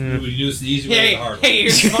 We do this the easy way or Hey, the hard way. hey,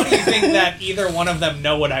 it's funny you think that either one of them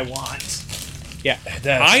know what I want. Yeah,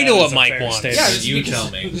 I know what Mike wants. Yeah, Then just you because-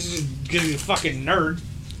 tell me. This is gonna be a fucking nerd.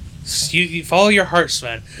 You follow your heart,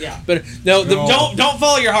 Sven. Yeah. But no, Don't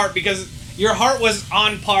follow your heart because your heart was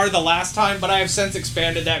on par the last time, but I have since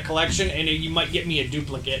expanded that collection, and you might get me a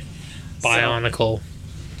duplicate. Bionicle. So,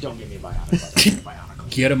 don't give me a Bionicle. Get me a Bionicle.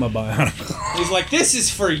 Get him a Bionicle. He's like, this is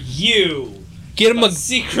for you. Get him But a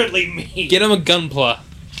secretly me. get him a Gunpla.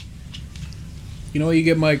 You know what? You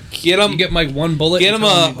get Mike. Get him. You get Mike one bullet. Get and him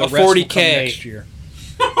tell a the rest will 40K. come next year.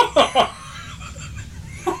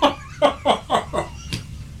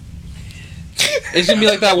 It's gonna be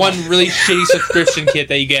like that one really shitty subscription kit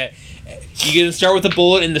that you get. You get to start with a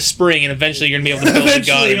bullet in the spring, and eventually you're gonna be able to build a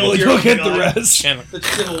gun. You'll get the rest. And The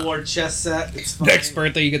Civil War chess set. It's fine. Next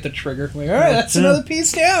birthday, you get the trigger. Like, all right, that's another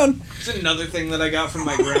piece down. It's another thing that I got from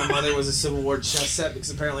my grandmother was a Civil War chess set because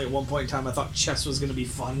apparently at one point in time I thought chess was going to be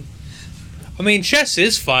fun. I mean, chess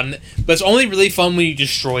is fun, but it's only really fun when you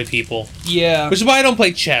destroy people. Yeah. Which is why I don't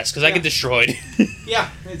play chess, because I Yeah. get destroyed. Yeah,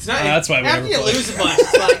 it's not. That's why we after never you play. lose a bunch,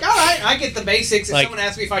 it's like, all right, I get the basics. If Like- someone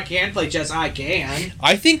asks me if I can play chess, I can.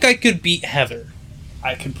 I think I could beat Heather.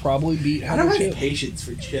 I could probably beat I don't Heather have too. patience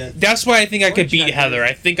for chess. That's why I think I could What should I beat do? Heather.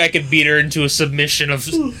 I think I could beat her into a submission of...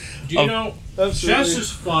 Do you Oh, know, absolutely. chess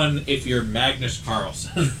is fun if you're Magnus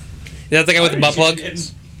Carlsen. That's the guy with the butt plug?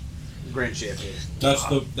 Grand champion.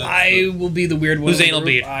 I will be the weird one. Who's of the anal group.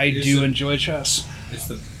 bead? I Is do it- enjoy chess.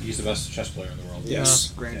 He's the best chess player in the world.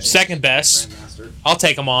 Yes. Grand Second best. Grandmaster. I'll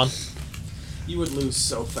take him on. You would lose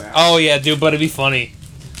so fast. Oh, yeah, dude, but it'd be funny.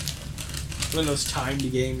 When those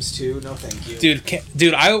timed games, too. No, thank you.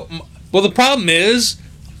 Dude, well, the problem is,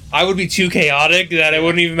 I would be too chaotic that it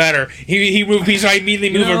wouldn't even matter. He moved a piece, I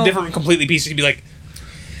immediately move a different completely piece. He'd be like,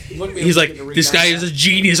 You wouldn't be he's able to like, get to read this guy that. is a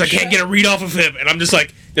genius. I can't get a read off of him, and I'm just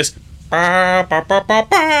like, this. Ba, ba, ba, ba,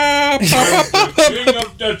 ba, ba, ba, ba. King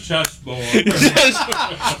of the chessboard.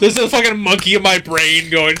 There's a fucking monkey in my brain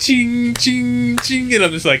going ching, ching, ching, and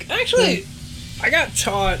I'm just like, Actually, I got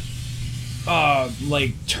taught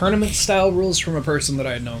like tournament style rules from a person that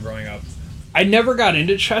I had known growing up. I never got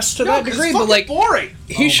into chess to No, that 'cause degree, it's but fucking like boring.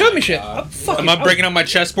 he Oh showed my me shit. God. am I breaking up my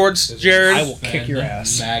chessboards, Jared? I will kick your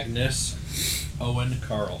ass. Magnus Owen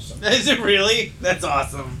Carlsen. Is it really? That's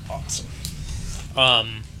awesome. Awesome.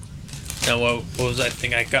 No, what was that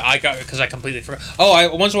thing I got because I completely forgot. Oh,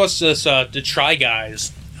 I once watched this the Try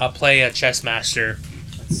Guys play a chess master.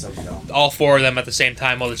 That's so dumb. All four of them at the same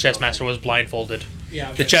time while the chess master was blindfolded.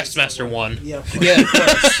 Yeah. The chess master won. Yeah. Yeah, of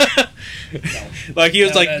course. Like he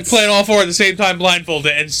was No, like that's- playing all four at the same time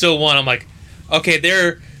blindfolded and still won. I'm like, okay,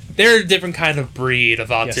 they're a different kind of breed of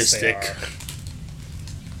Yes, they autistic. are.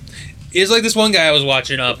 It's like this one guy I was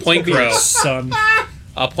watching, Point Crow. Son.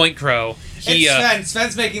 Point Crow. He, It's Sven.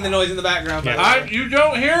 Sven's making the noise in the background. by the way. You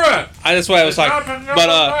don't hear it. that's why I was like,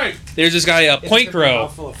 but there's this guy, It's Point a Crow.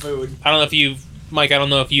 mouthful of food. I don't know if Mike, I don't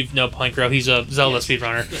know if you know Point Crow. He's a Zelda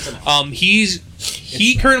speedrunner. Yes,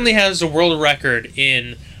 He currently has the world record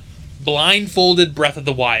in blindfolded Breath of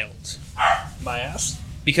the Wild My ass.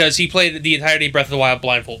 because he played the entirety of Breath of the Wild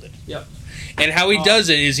blindfolded. Yep. And how he does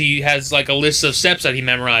it is he has like a list of steps that he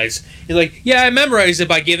memorized. He's like, yeah, I memorized it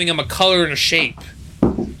by giving him a color and a shape.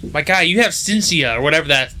 My guy, you have Cinsia or whatever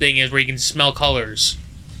that thing is where you can smell colors.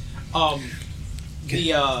 The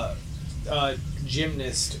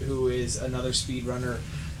gymnast who is another speedrunner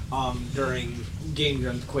during Game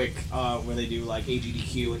Done Quick, where they do like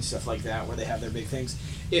AGDQ and stuff like that, where they have their big things.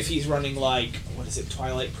 If he's running like, what is it,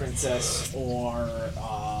 Twilight Princess or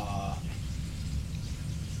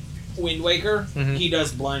Wind Waker, Mhm. he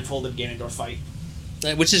does blindfolded Ganondorf fight.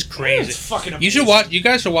 Which is crazy. It's fucking amazing. You should watch. You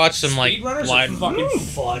guys should watch some like Speedrunners live. are fucking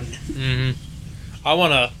fun. Mm-hmm. I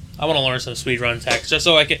wanna learn some speedrun tech just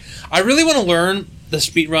so I can. I really want to learn the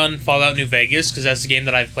speedrun Fallout New Vegas because that's the game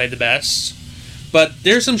that I've played the best. But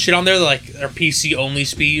there's some shit on there that like are PC only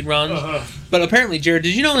speedruns. Uh-huh. But apparently, Jared,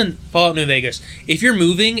 did you know in Fallout New Vegas, if you're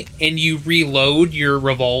moving and you reload your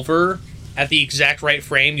revolver at the exact right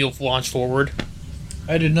frame, you'll launch forward?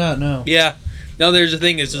 I did not know. Yeah. No, there's a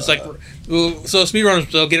thing. It's just like, so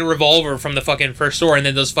speedrunners, they'll get a revolver from the fucking first store and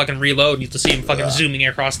then they'll just fucking reload and you have to see them fucking zooming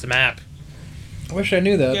across the map. I wish I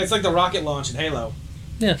knew that. Yeah, it's like the rocket launch in Halo.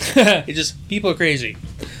 Yeah. It just, people are crazy.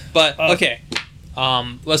 But, okay.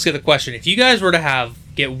 Let's get the question. If you guys were to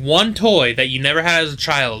get one toy that you never had as a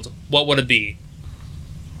child, what would it be?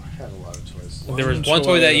 I had a lot of toys. If there was one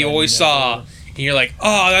toy that you always saw and you're like,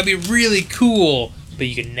 oh, that'd be really cool, but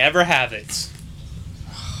you could never have it.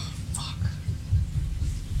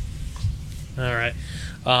 Alright.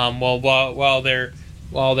 while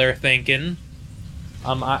they're thinking,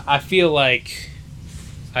 I feel like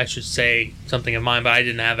I should say something of mine, but I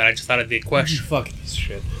didn't have it. I just thought it'd be a question. Fucking piece of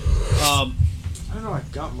shit. I don't know. I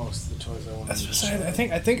got most of the toys I wanted.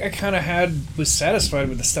 I think I kind of was satisfied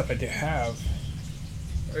with the stuff I did have.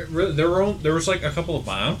 There was like a couple of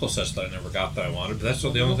my uncle sets that I never got that I wanted, but that's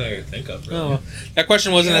the only thing I could think of. Really. Oh, that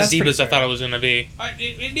question wasn't Yeah, as that's deep pretty as I fair. thought it was going to be.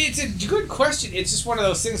 It's a good question. It's just one of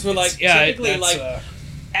those things where, like, Yeah, typically, that's, like,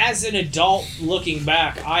 as an adult looking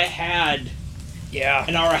back, I had, yeah.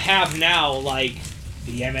 and or I have now, like,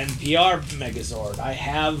 the MMPR Megazord. I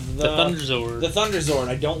have The Thunderzord. The Thunderzord.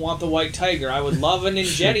 I don't want the White Tiger. I would love a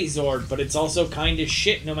Ninjetti Zord, but it's also kind of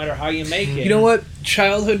shit no matter how you make it. You know what?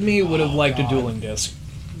 Childhood me would have liked God. a dueling disc.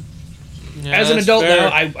 Yeah, As an that's adult fair.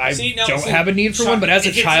 now, I don't have a need for one, but as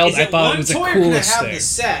a child, I thought it was the coolest have thing. the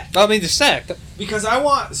set? I mean, the sect. Because I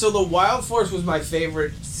want... So the Wild Force was my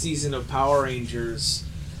favorite season of Power Rangers,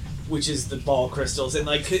 which is the ball crystals. And,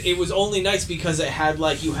 like, it was only nice because it had,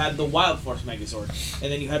 like, you had the Wild Force Megazord. And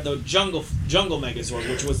then you had the Jungle Megazord,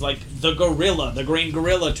 which was, like, the gorilla. The green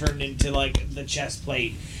gorilla turned into, like, the chest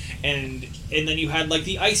plate. And then you had, like,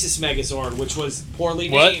 the Isis Megazord, which was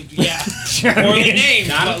poorly What? named. Yeah. Poorly named.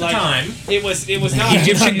 Not but, at the like, time. It was not...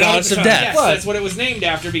 Egyptian not at goddess the of time. death. Yes, What? that's what it was named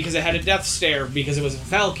after because it had a death stare because it was a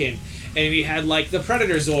falcon. And you had, like, the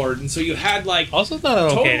Predator Zord, and so you had, like... Also not an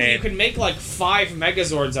Totally, okay you name. could make like 5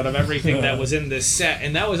 Megazords out of everything that was in this set,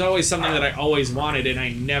 and that was always something that I always wanted and I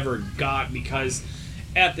never got because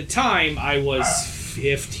at the time I was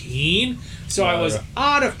 15, so I was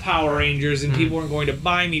out of Power Rangers and people weren't going to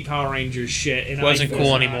buy me Power Rangers shit, and Wasn't I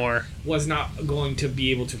cool was anymore. Was not going to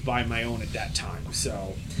be able to buy my own at that time.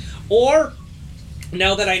 So, or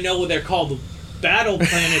now that I know what they're called, battle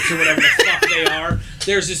planets or whatever the fuck they are,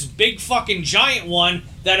 there's this big fucking giant one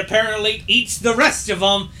that apparently eats the rest of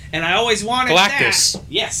them, and I always wanted Galactus. that.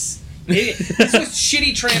 Yes. This was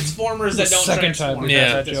shitty Transformers that don't Second transform. time we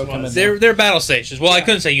got That's that what joke this in was. They're battle stations. Well, I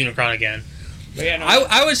couldn't say Unicron again. But yeah, no,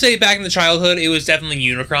 I would say back in the childhood, it was definitely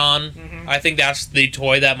Unicron. I think that's the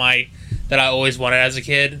toy that I always wanted as a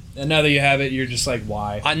kid. And now that you have it, you're just like,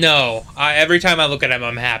 why? Every time I look at him,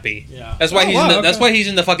 I'm happy. Yeah. That's why Oh, that's okay. why he's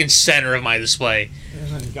in the fucking center of my display.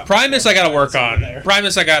 Got Primus, I gotta work over on. there.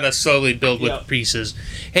 Primus, I gotta slowly build with Yep. pieces.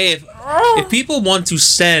 Hey, if people want to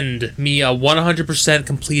send me a 100%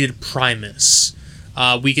 completed Primus,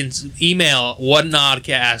 we can email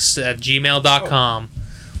whatanodcast@gmail.com.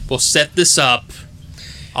 We'll set this up.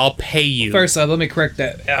 I'll pay you. First off, let me correct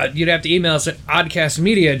that. You'd have to email us at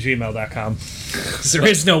oddcastmedia@gmail.com. Because there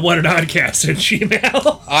is no one at oddcast at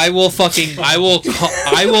Gmail. I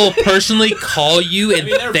will personally call you and I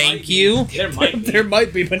mean, there thank might be. you. There might be. There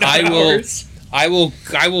might be, but not I will- ours. I will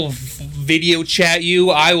video chat you.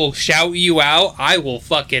 I will shout you out. I will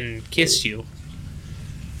fucking kiss you.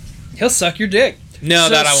 He'll suck your dick. No,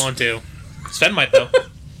 So that I won't do. Sven might though.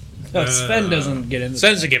 No, Sven doesn't get into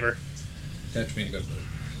Sven's that. a giver. Catch me in a good mood.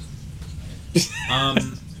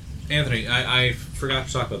 Anthony, I forgot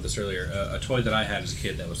to talk about this earlier. A toy that I had as a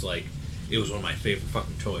kid that was like, it was one of my favorite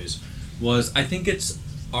fucking toys. Was, I think it's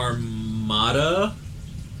Armada.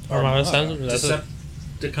 Armada sounds. That's a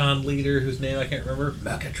Decepticon leader whose name I can't remember.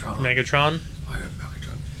 Megatron. Megatron. I have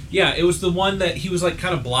Megatron. Yeah, it was the one that he was like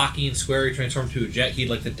kind of blocky and square. He transformed to a jet. He had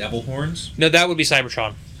like the devil horns. No, that would be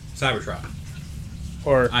Cybertron. Cybertron.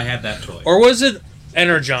 Or I had that toy. Or was it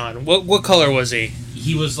Energon? What color was he?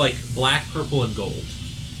 He was like black, purple, and gold.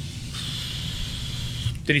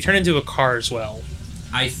 Did he turn into a car as well?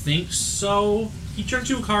 I think so. He turned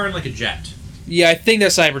to a car and like a jet. Yeah, I think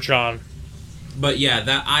that's Cybertron. But yeah,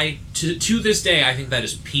 that to this day I think that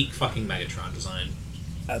is peak fucking Megatron design.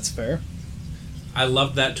 that's fair. I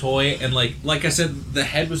loved that toy, and like I said, the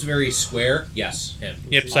head was very square. Yes, him.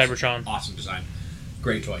 Yep, Awesome. Cybertron. Awesome design.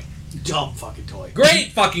 Great toy. Dumb fucking toy.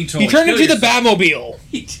 Great fucking toy. He turned Kill into the yourself. Batmobile.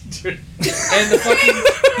 And the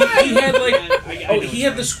fucking he had like he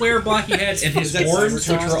had the square blocky head and his Is that horns, which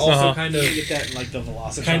Cybertron? were also Uh-huh. kind of You get that in like the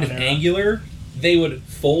Velocitron era. angular. They would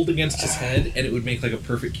fold against his head, and it would make like a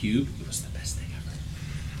perfect cube. It was the best thing ever.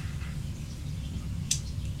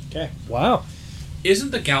 Okay. Wow.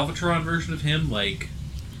 Isn't the Galvatron version of him like?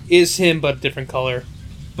 Is him, but different color.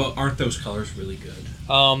 But aren't those colors really good?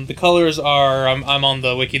 The colors are, I'm on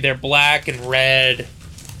the wiki, they're black and red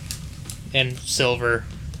and silver.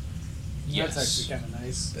 That's actually kind of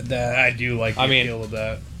nice. That I do like the I mean- appeal of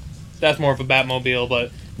that. That's more of a Batmobile,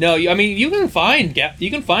 but no, I mean you can find him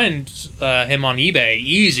on eBay,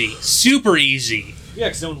 easy, super easy. Yeah,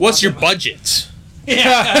 because What's your budget?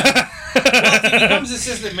 Yeah. if he becomes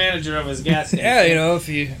assistant manager of his gas station. Yeah, you know, if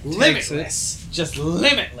he takes it. Limitless. Just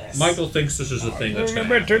limitless. Michael thinks this is a thing that's going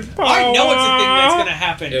to happen. I know it's a thing that's going to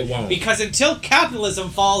happen. It won't. Because until capitalism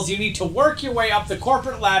falls, you need to work your way up the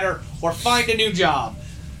corporate ladder or find a new job.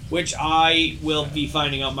 Which I will be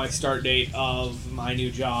finding out my start date of my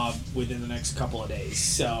new job within the next couple of days.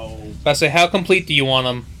 So, I say, how complete do you want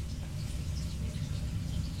them?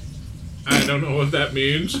 I don't know what that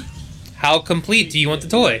means. How complete do you want the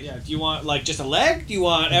toy? yeah, do you want like just a leg? Do you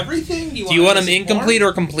want everything? Do you want them missing incomplete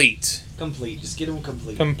part? or complete? Complete? Just get them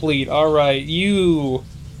complete. Complete. All right, you.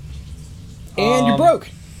 And you're broke.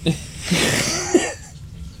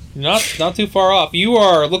 Not too far off. You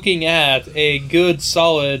are looking at a good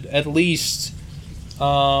solid at least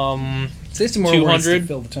Say some more words to 200.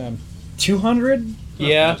 fill the time. 200?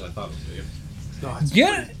 Yeah. As I thought it would be. No, it's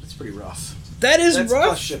Yeah. it's pretty rough. That is That's rough.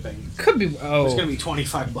 plus shipping. Could be. It's Oh. gonna be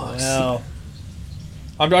 $25. Well,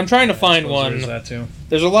 I'm trying to find there's one. that too.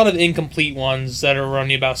 There's a lot of incomplete ones that are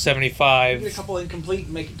running about Get a $75. couple incomplete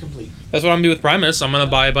and make it complete. That's what I'm gonna do with Primus. I'm gonna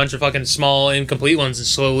buy a bunch of fucking small incomplete ones and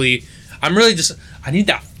slowly. I need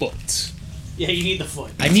that foot. Yeah, you need the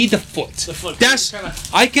foot. I need the foot. The foot. That's Kinda,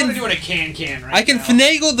 I kinda can doing a can right I can now.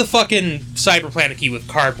 finagle the fucking Cyberplanet key with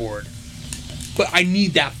cardboard, but I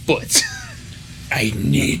need that foot. I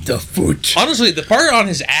need the foot. Honestly, the part on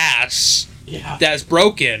his ass Yeah. that's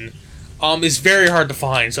broken is very hard to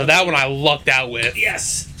find. So that one I lucked out with.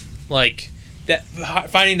 Yes. Like that,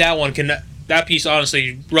 finding that one that piece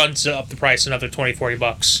honestly runs up the price another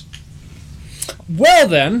 $20-$40. Well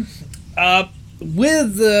then,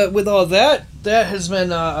 with all that has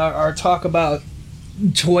been our talk about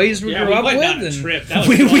toys we Yeah, grew we up went with, on a and trip. That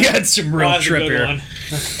was we fun. had some real That was a trip good here.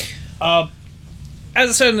 one. As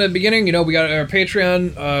I said in the beginning, you know, we got our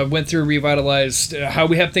Patreon, went through, revitalized how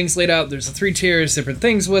we have things laid out. There's the 3 tiers, different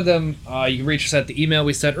things with them. You can reach us at the email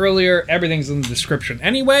we said earlier. Everything's in the description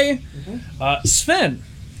anyway. Sven,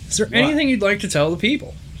 is there anything you'd like to tell the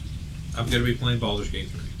people? I'm going to be playing Baldur's Gate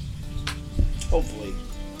 3. Hopefully.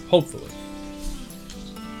 Hopefully.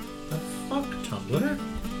 The fuck, Tumblr?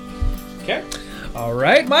 Okay. All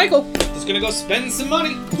right, Michael. Just gonna go spend some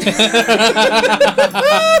money.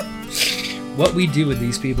 What we do with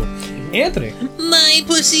these people. Anthony. My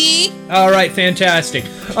pussy. All right, fantastic.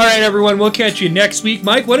 All right, everyone, we'll catch you next week.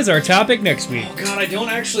 Mike, what is our topic next week? Oh God, I don't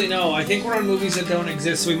actually know. I think we're on movies that don't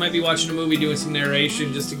exist, so we might be watching a movie doing some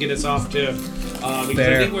narration just to get us off to. Because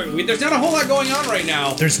Fair. I think there's not a whole lot going on right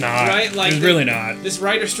now. There's not. Right? Like There's really not. This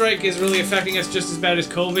writer strike is really affecting us just as bad as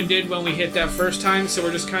COVID did when we hit that first time. So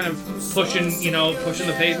we're just kind of pushing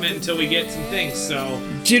the pavement until we get some things. So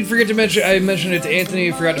Did forget to mention, I mentioned it to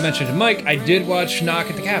Anthony, forgot to mention it to Mike. I did watch Knock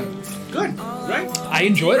at the Cabin. good, right? I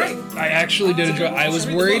enjoed it. I actually did enjoy it. I was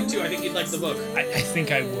Read the book, worried. too. I think you'd like the book. I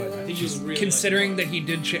think I would. I think you would really Considering that he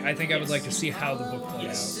did, I think I would like to see how the book played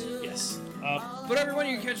Yes. Yes. out. But everyone,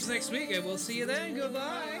 you can catch us next week, and we'll see you then.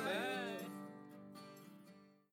 Goodbye.